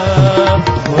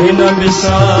मोहे न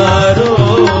बिसारो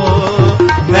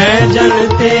मैं जन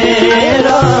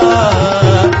तेरा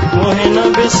मोहे न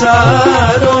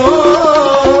बिसारो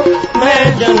मैं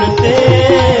जन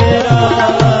तेरा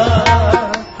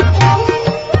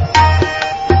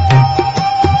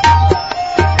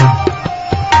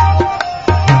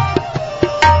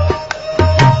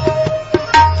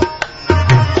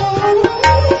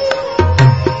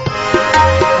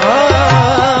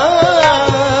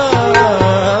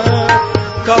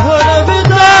कहो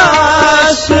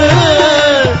रविदास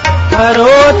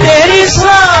करो तेरी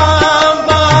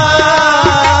सांबा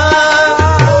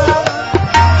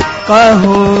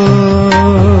कहो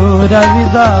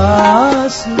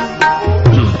रविदास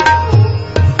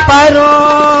परो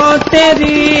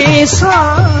तेरी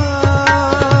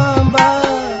सांबा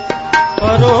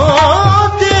परो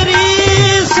तेरी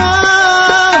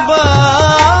सांबा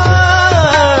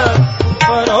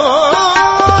परो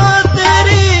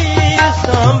तेरी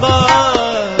सांबा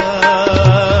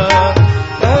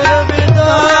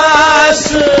रविदास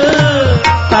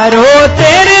परो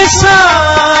तेरी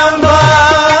सांबा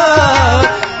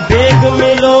बेग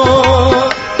मिलो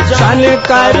जान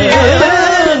कर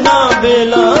ना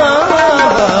बेला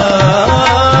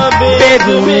बेग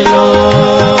मिलो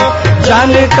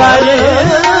जान कर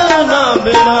ना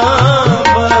बेला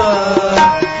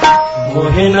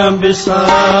मोहे न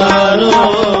बिसारो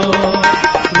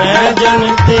मैं जन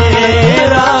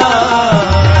तेरा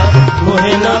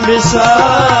मोहे न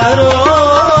बिसारो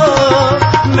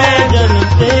मैं जन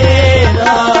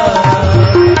तेरा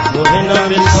मोहे न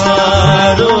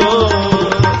बिसारो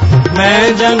मैं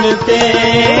जन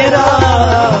तेरा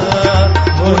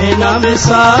मोहे न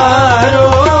बिसारो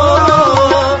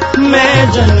मैं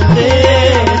जन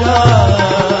तेरा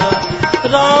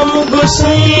राम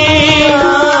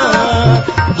गुसैया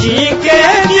जी के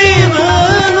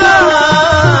जीवना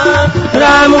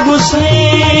राम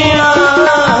गुसैया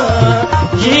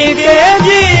जी के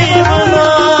जीवना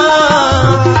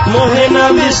मोहे न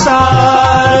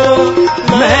बिसारो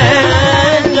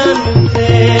मैं जन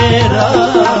तेरा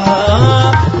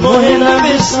मोहे न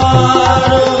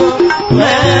बिसारो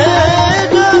मैं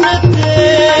जन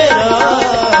तेरा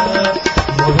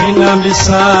मोहे न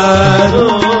बिसारो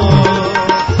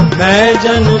मैं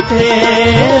जन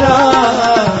तेरा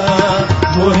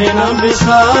मोहे न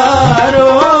बिसारो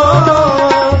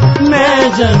मैं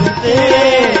जन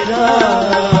तेरा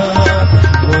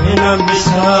मोहे न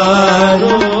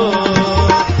बिसारो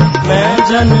मैं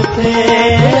जन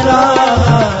तेरा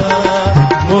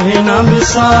मोहे न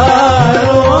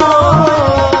बिसारो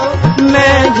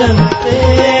मैं जन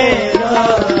तेरा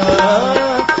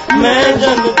मैं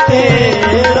जन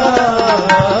तेरा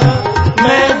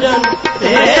मैं जन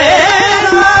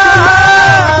तेरा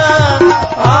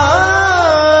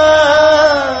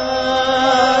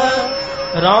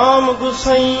राम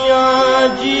गुसैया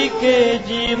जी के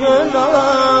जीवना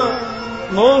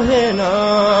मोहे ना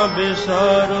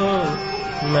बिसारो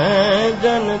मैं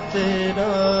जन तेरा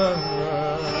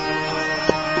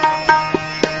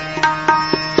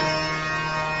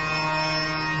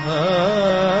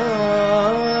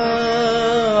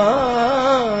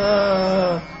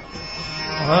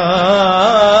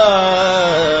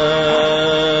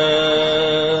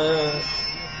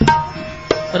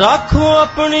राखो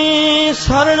अपनी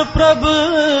शरण प्रभ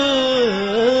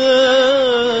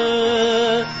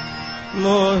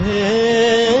मोहे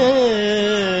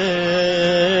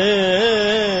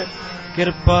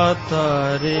कृपा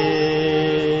तारे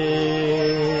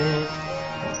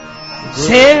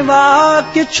सेवा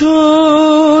किछु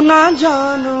न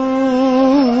जानो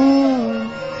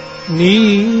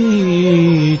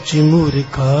नीच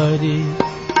मूर्खारी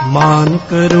मान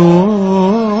करो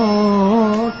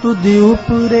तुझ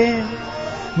उपरे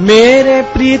मेरे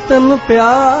प्रीतम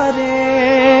प्यारे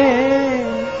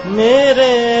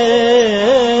मेरे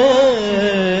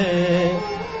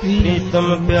प्रीतम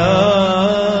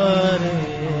प्यारे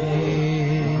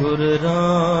गुरु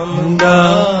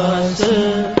रामदास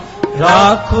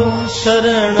राखो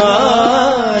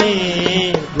शरणाई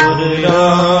गुरु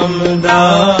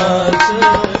रामदास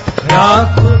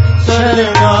राखो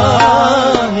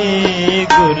शरणाई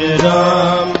गुरु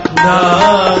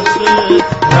रामदास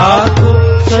राखो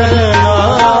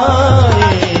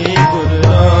शरणाई गुरु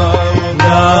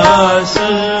रामदास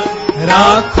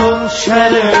राखो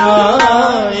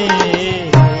शरणाई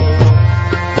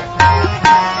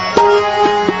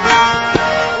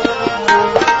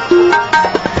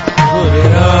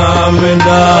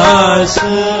रामदास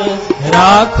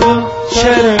राखो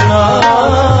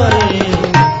शरणाई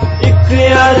एक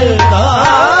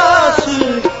अरदास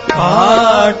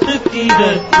पाठ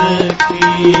कीरत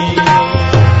की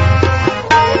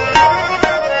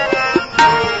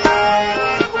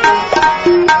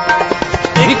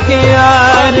एक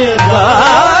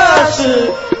अरदास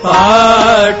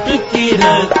पाठ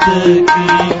कीरत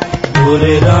की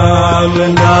गुरु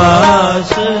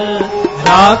रामदास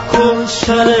राखो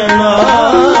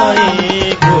शरणाई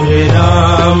गुरु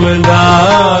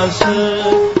रामदास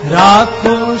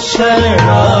राखो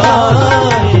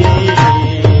शरणाई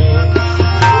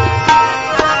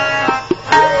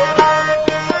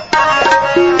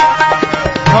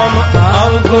हम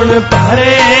अवगुण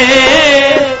भरे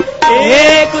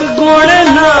एक गुण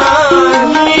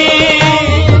नाही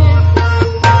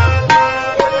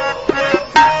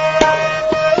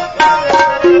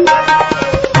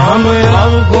हम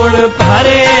अवगुण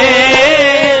भरे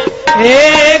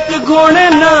एक गुण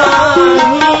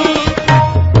नाही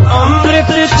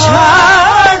अमृत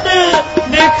छाड़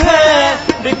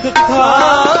दिख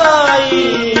खाई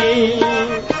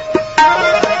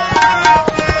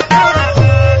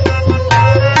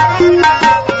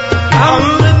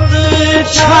अमृत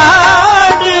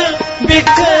छाड़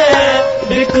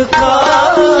दिख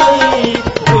खाई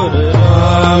गुरु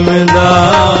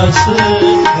रामदास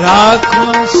राखो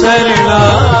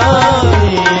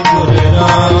शरणाई गुरु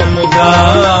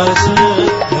रामदास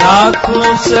राखो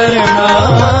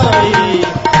शरणाई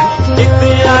एक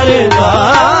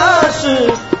अरदास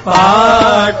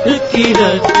पाठ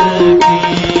कीरत की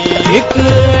एक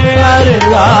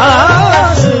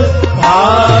अरदास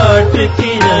पाठ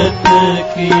कीरत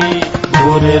की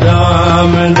गुरु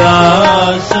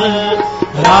रामदास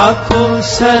राखो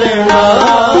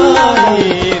शरणाई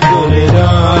गुरु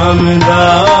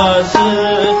रामदास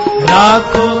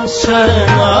राखो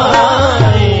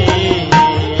शरणाई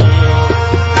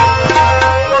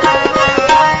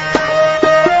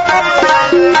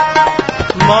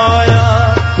माया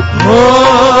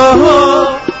मोह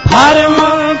भरम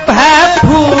भय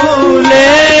फूले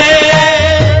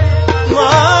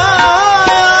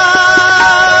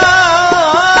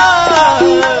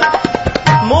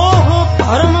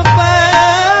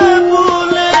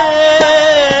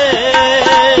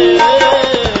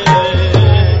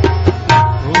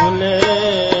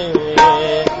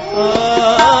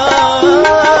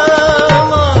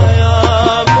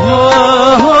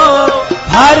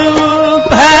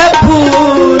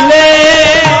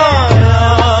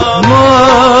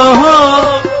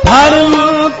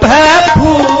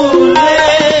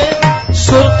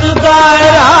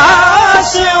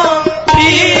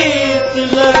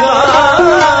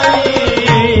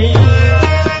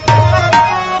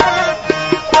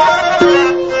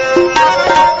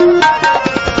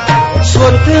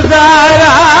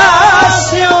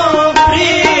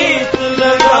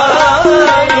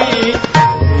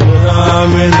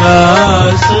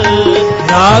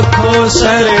राखो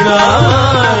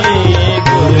शरणाई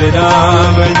गुरु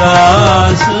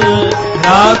रामदास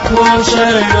राखो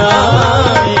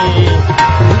शरणाई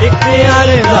एक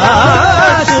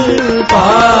अरदास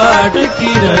पाठ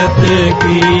कीरत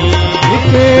की एक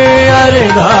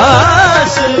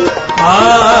अरदास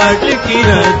हाट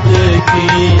कीरत की।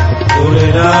 गुरु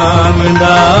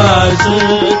रामदास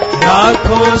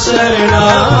राखो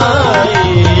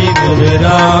शरणाई, गुरु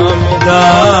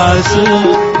रामदास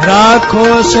राखो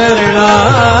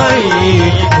शरणाई,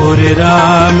 गुरु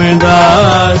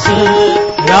रामदास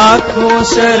राखो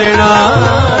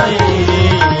शरणाई,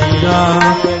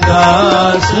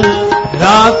 रामदास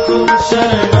राखो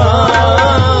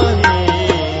शरणाई।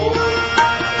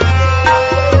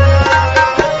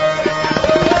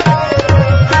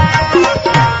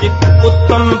 एक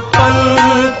उत्तम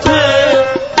पंथ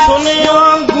सुनियो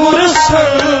गुर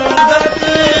संगत,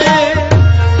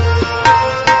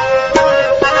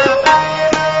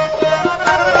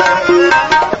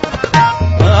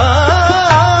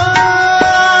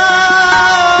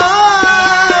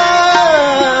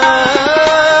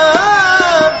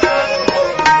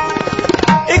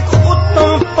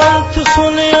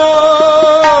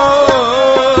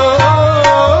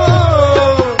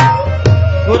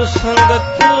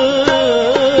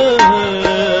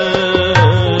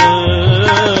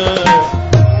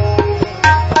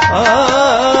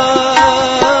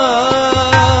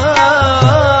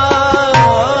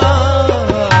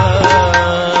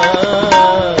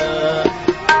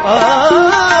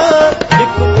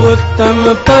 उत्तम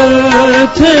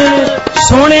पंथ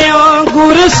सुनियो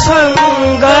गुर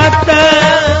संगत,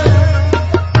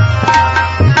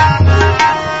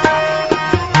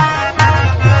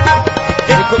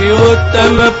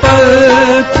 उत्तम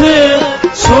पंथ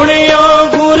सुनियो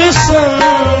गुर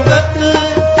संगत,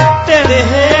 तेरे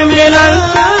मिलन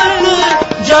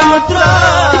जम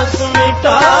त्रास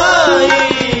मिटाई,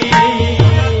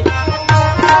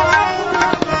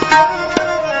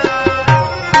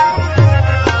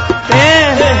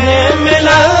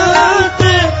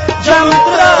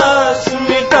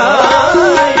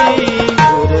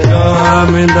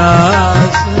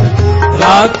 रामदास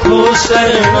राखो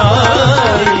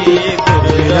शरणाई,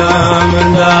 गुरु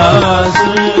रामदास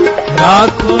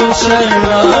राखो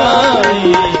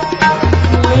शरणाई।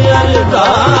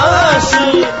 अरदास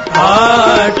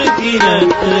हाट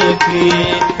कीरत की,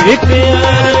 एक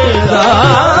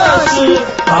अरदास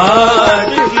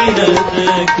हाट कीरत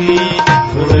की,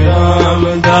 गुरु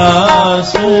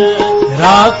रामदास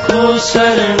राखो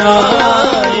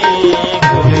शरणाई,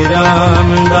 गुरु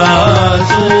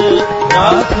रामदास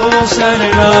राखो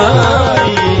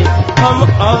शरणाई। हम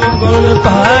अवगुण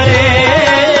भरे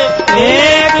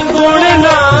एक गुण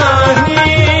नाही,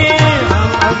 हम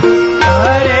अवगुण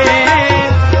भरे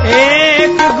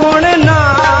एक गुण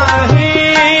नाही,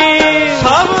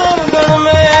 सब गुण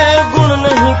में गुण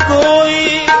नहीं कोई,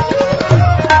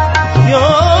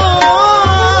 क्यों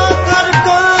कर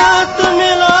कात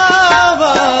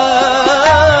मिलावा,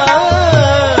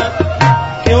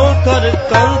 क्यों कर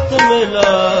कंत मिलावा,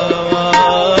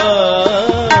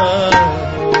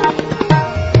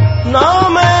 ना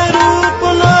मैं रूप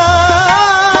ना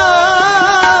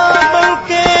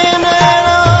बंके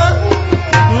नैना,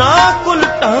 ना कुल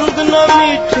ढंग न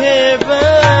मीठे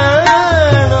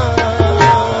बैना,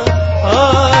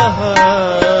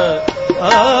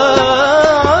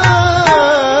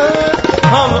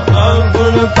 हम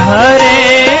अवगुण भरे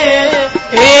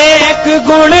एक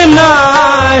गुण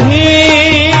नाही,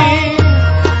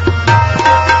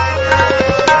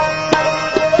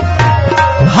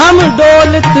 हम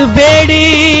दौलत बेड़ी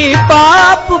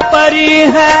पाप परी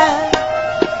है,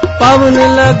 पवन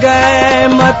लगे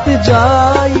मत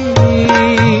जाई,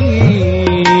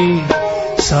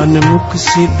 सन्मुख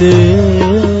सिद्ध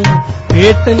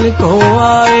वेतन को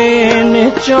आए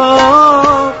निचो,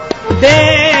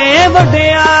 देव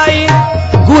दयाई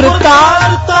गुर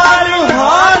तार तार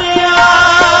हारिया,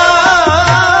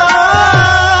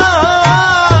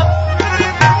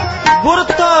 गुर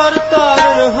तार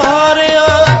तार हारिया,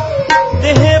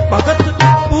 देह भगत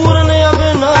पूर्ण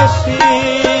अविनाशी,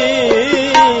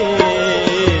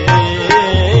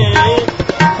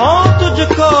 हाँ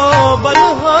तुझको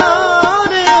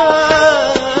बलहारिया।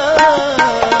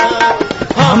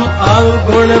 हम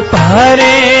अवगुण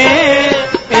भरे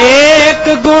एक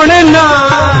गुण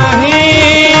नाही,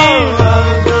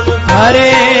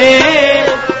 भरे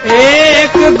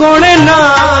एक गुण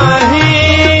नाही,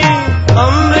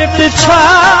 अमृत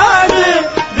छाड़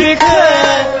बिख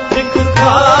बिख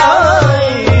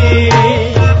खाई,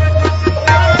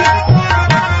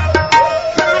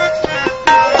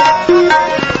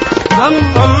 हम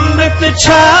अमृत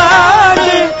छाड़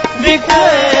बिख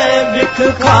बिख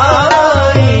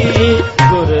खाई।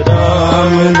 गुरु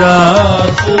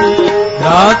रामदास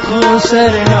राखो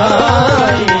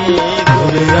शरणाई,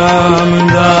 गुरु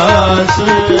रामदास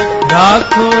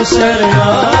राखो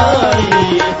शरणाई।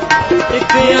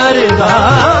 एक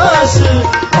अरदास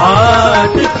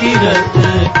पाठ कीरत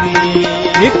की,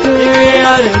 एक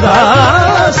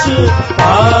अरदास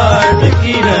पाठ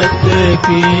कीरत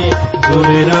की।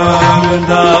 गुरु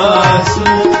रामदास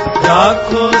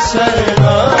राखो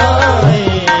शरणाई,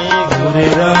 गुरु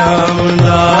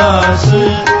रामदास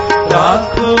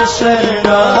राखो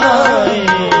शरणाई।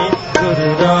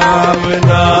 गुरु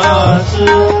रामदास,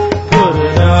 गुरु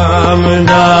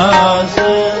रामदास,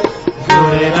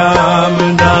 गुरु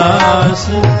रामदास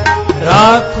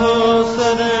राखो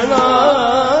शरणाई।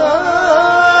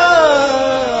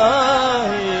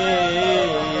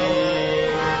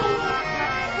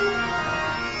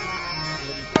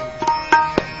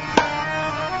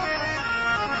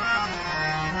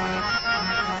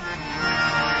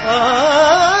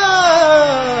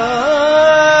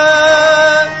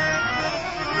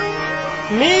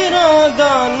 मेरा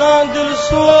दाना दिल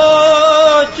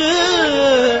सोच,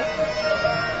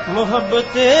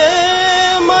 मोहब्बते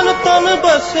मन तन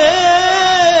बसे।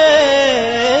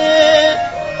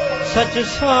 सच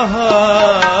साहा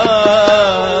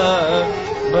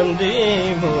बंदी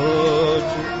मोच,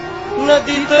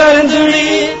 नदी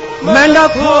तरंजड़ी मैंडा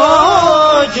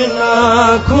खोज ना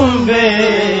खुंबे।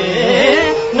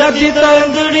 नदी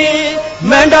तरंजड़ी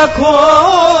मैंडा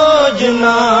खोज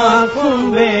ना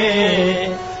खुंबे।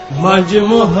 मज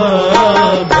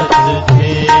मोहब्बत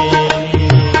तेरी,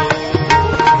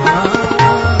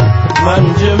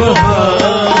 मंज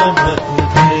मोहब्बत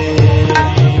तेरी।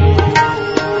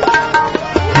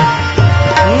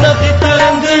 नदी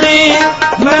तरंगड़ी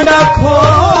मैंडा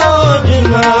खोज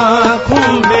ना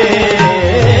खुंबे।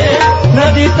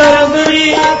 नदी तरंगड़ी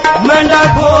मैंडा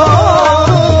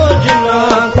खोज ना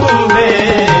खुंबे।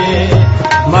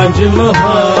 मंज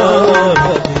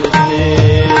मोहब्बत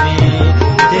तेरी,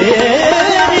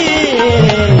 तेरी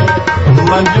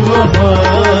मंज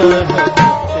मोहब्बत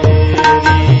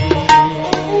तेरी।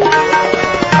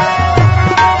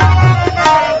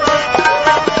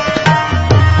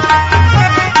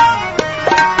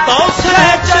 तो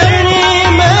सहचरणी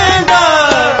में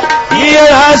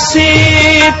ये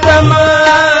सीतम।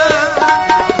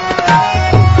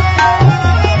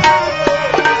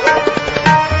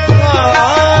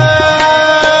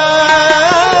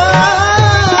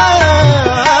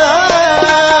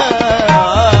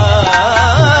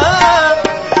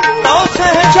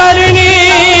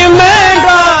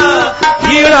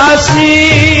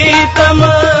 सीतम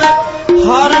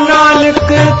हर नानक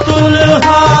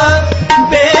तुल्हा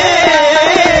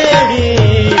बेड़ी।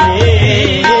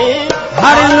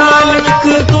 हर नानक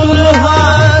तुल्हा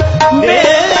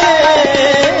बेड़ी।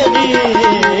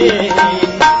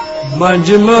 मंज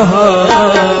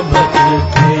मोहब्बत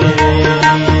तेरी,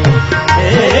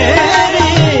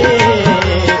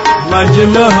 मंज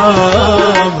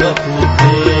मोहब्बत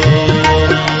तेरी।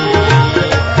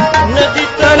 नदी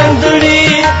तरंगड़ी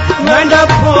मैंडा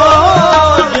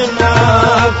खोज ना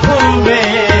खुंबे।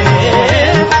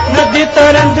 नदी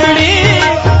तरंगड़ी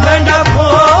मैंडा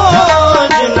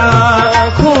खोज ना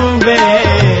खुंबे।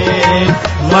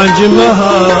 मंज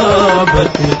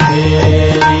मोहब्बत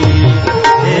तेरी,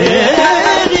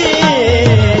 तेरी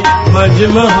मंज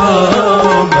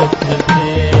मोहब्बत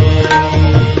तेरी।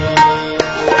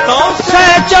 तो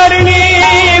सहचरणी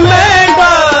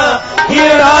मैंडा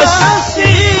हीरा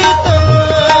सीतम।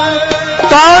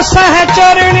 तो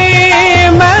सहचरणी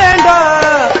मैंडा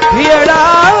हीरा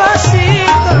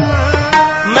सीतम।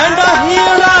 मैंडा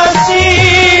हीरा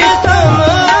सीतम।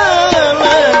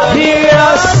 हीरा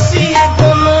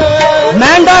सीतम।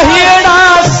 मैंडा हीरा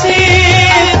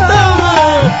सीतम।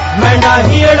 मैंडा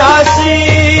हीरा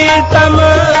सीतम।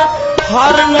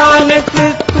 हर नानक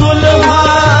तुल्हा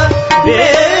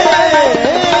बेरी।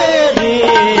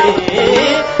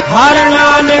 हर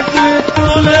नानक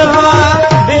तुल्हा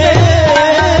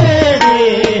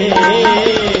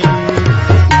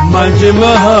मंज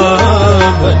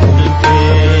मोहब्बत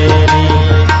तेरी,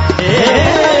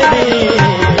 तेरी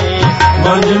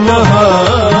मंज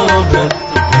मोहब्बत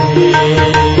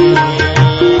तेरी।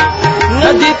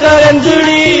 नदी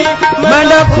तरंजड़ी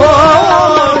मैंडा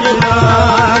खोज ना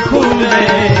खुंबे।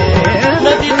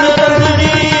 नदी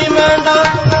तरंजड़ी मैंडा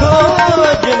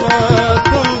खोज ना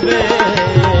खुंबे।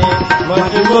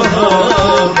 मंज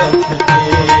मोहब्बत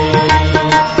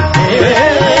तेरी,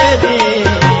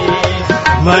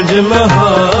 मंज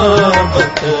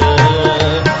मोहब्बत,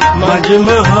 मंज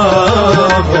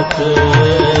मोहब्बत,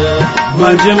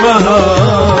 मंज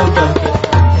मोहब्बत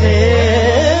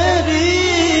तेरी।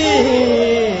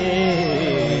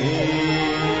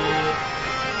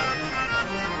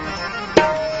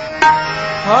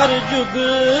 हर जुग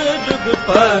जुग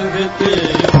भगत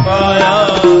पाया,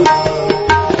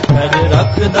 कर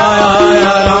रखदा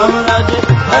आया राम राज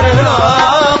हर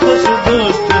राख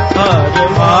दुष्ट थार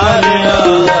मारिया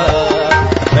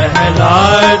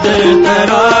प्रहलाद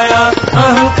तराया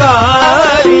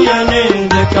अहंकारी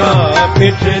अनिंद का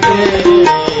पिठ दे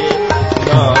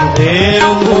नामदेव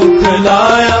मुख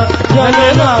लाया जन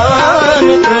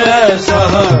नानक ऐसा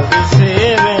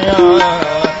सेवया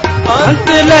अंत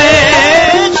ले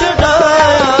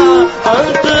छड़ाया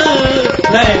अंत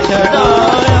ले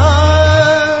छड़ाया।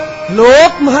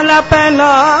 लोक महला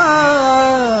पहला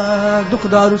दुख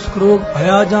दारु सुख रोग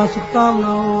भया जा सुख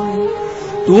कामना हो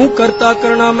तू करता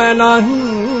करना मैं नाही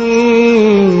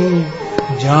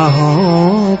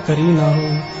जहाँ करी ना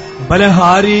हो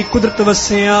बलहारी कुदरत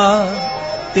वस्या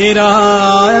तेरा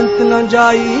अंत न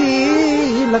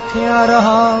जाई लखिया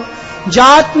रहा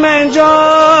जात में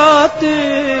जोत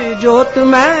जोत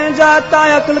में जाता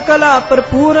अकल कला पर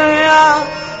पूरया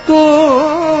तू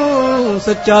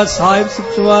सच्चा साहिब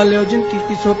सुख वाले जिनकी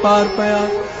किसो पार पाया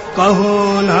कहो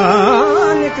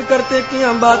नानक करते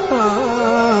किया बातां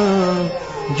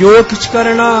जो कुछ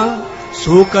करना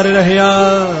सो कर रहया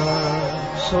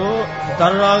सो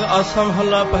कर राग आसम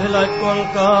हल्ला पहला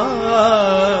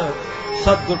ओंकार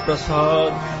सतगुर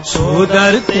प्रसाद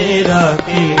सोदर तेरा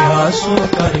किया सो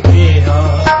कर किया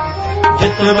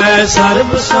जित मैं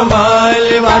सर्व संभाल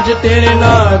वाज तेरे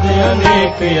नाद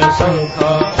अनेक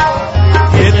असंखा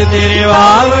कित तेरे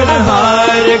वावन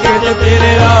हार कित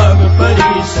तेरे राग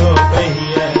परी सो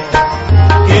कहिए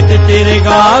कित तेरे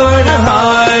गावन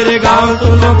हार गाँव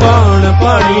तुम कौन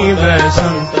पानी वह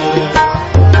संत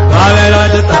गावे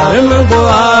राज धर्म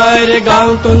गुआर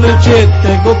गाँव तुम चित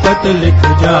गुपत लिख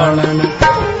जानन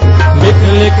लिख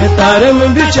लिख धर्म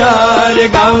विचार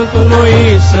गाँव तुम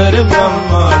ईश्वर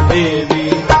ब्रह्मा देवी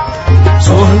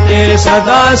सोहन तेरे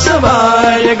सदा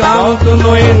सवार गाँव तुम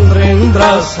इंद्र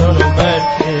इंद्रासन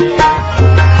बैठे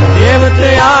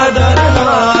देवते आदर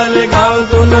नाल गाँव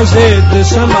तुम सिद्ध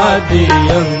समाधि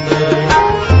अंदर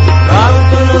गाँव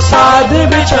तुम साध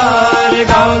विचार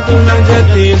गाँव तुम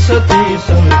जति सती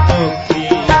संतोखी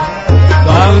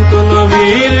गाँव तुम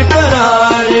वीर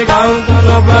करार गाँव तुम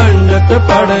पंडित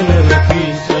पढ़न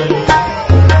रखीसर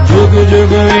जुग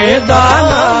जुग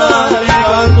वेदानार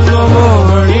गाँव तुम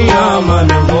मोहनिया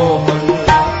मन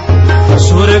मोहन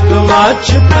सुरग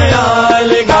माछ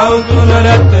पयाल गाँव तुम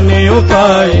रत्ने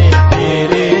उपाय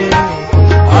तेरे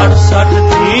 68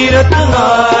 तीरथ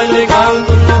नाल गाँव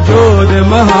तुम जोध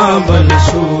महाबल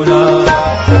सूरा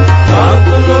गाँव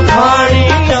तुम भाणी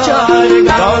चार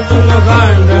गाँव तुम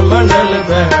गंड मंडल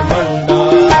ब्रह्मंडा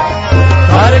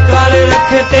हर काल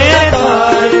रखते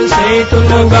तार से तुम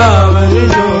गावन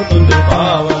जो तुम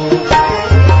पावन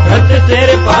रत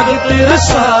तेरे भगत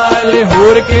रसाल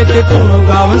होर के ते तुम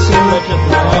गावन सिमट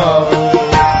पावन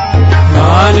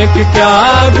नानक क्या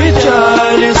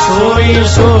विचार सोई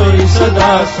सोई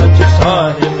सदा सच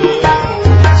साहिब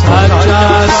साचा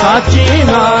साची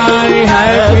माई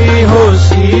है भी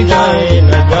होसी जाए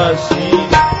न जासी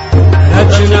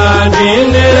रचना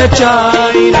जिन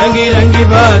रचाई रंगी रंगी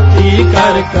बाती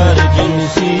कर कर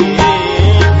जिनसी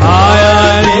आया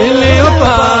नीले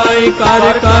उपाय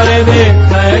कर कर देख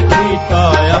कीता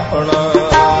अपना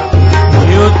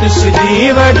ज्योत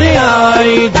सिद्धि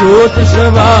वड्याई ज्योत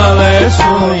स्वभावै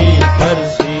सोई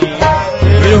करसी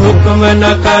फिर हुक्म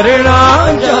न करना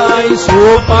जाय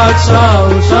सो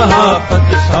पातशाह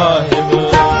सहापत साहिब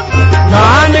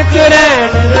नानक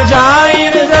रैन रजाई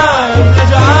रजाई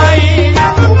रजाई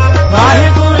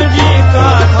वाहिगुरु जी का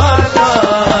खालसा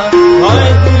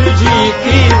वाहिगुरु जी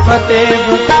की फतेह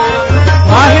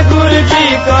वाहिगुरु जी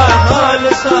का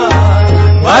खालसा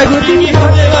वाहिगुरु जी की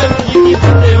फतेह वाहिगुरु जी की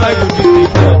फतेह वाहिगुरु जी की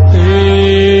फतेह।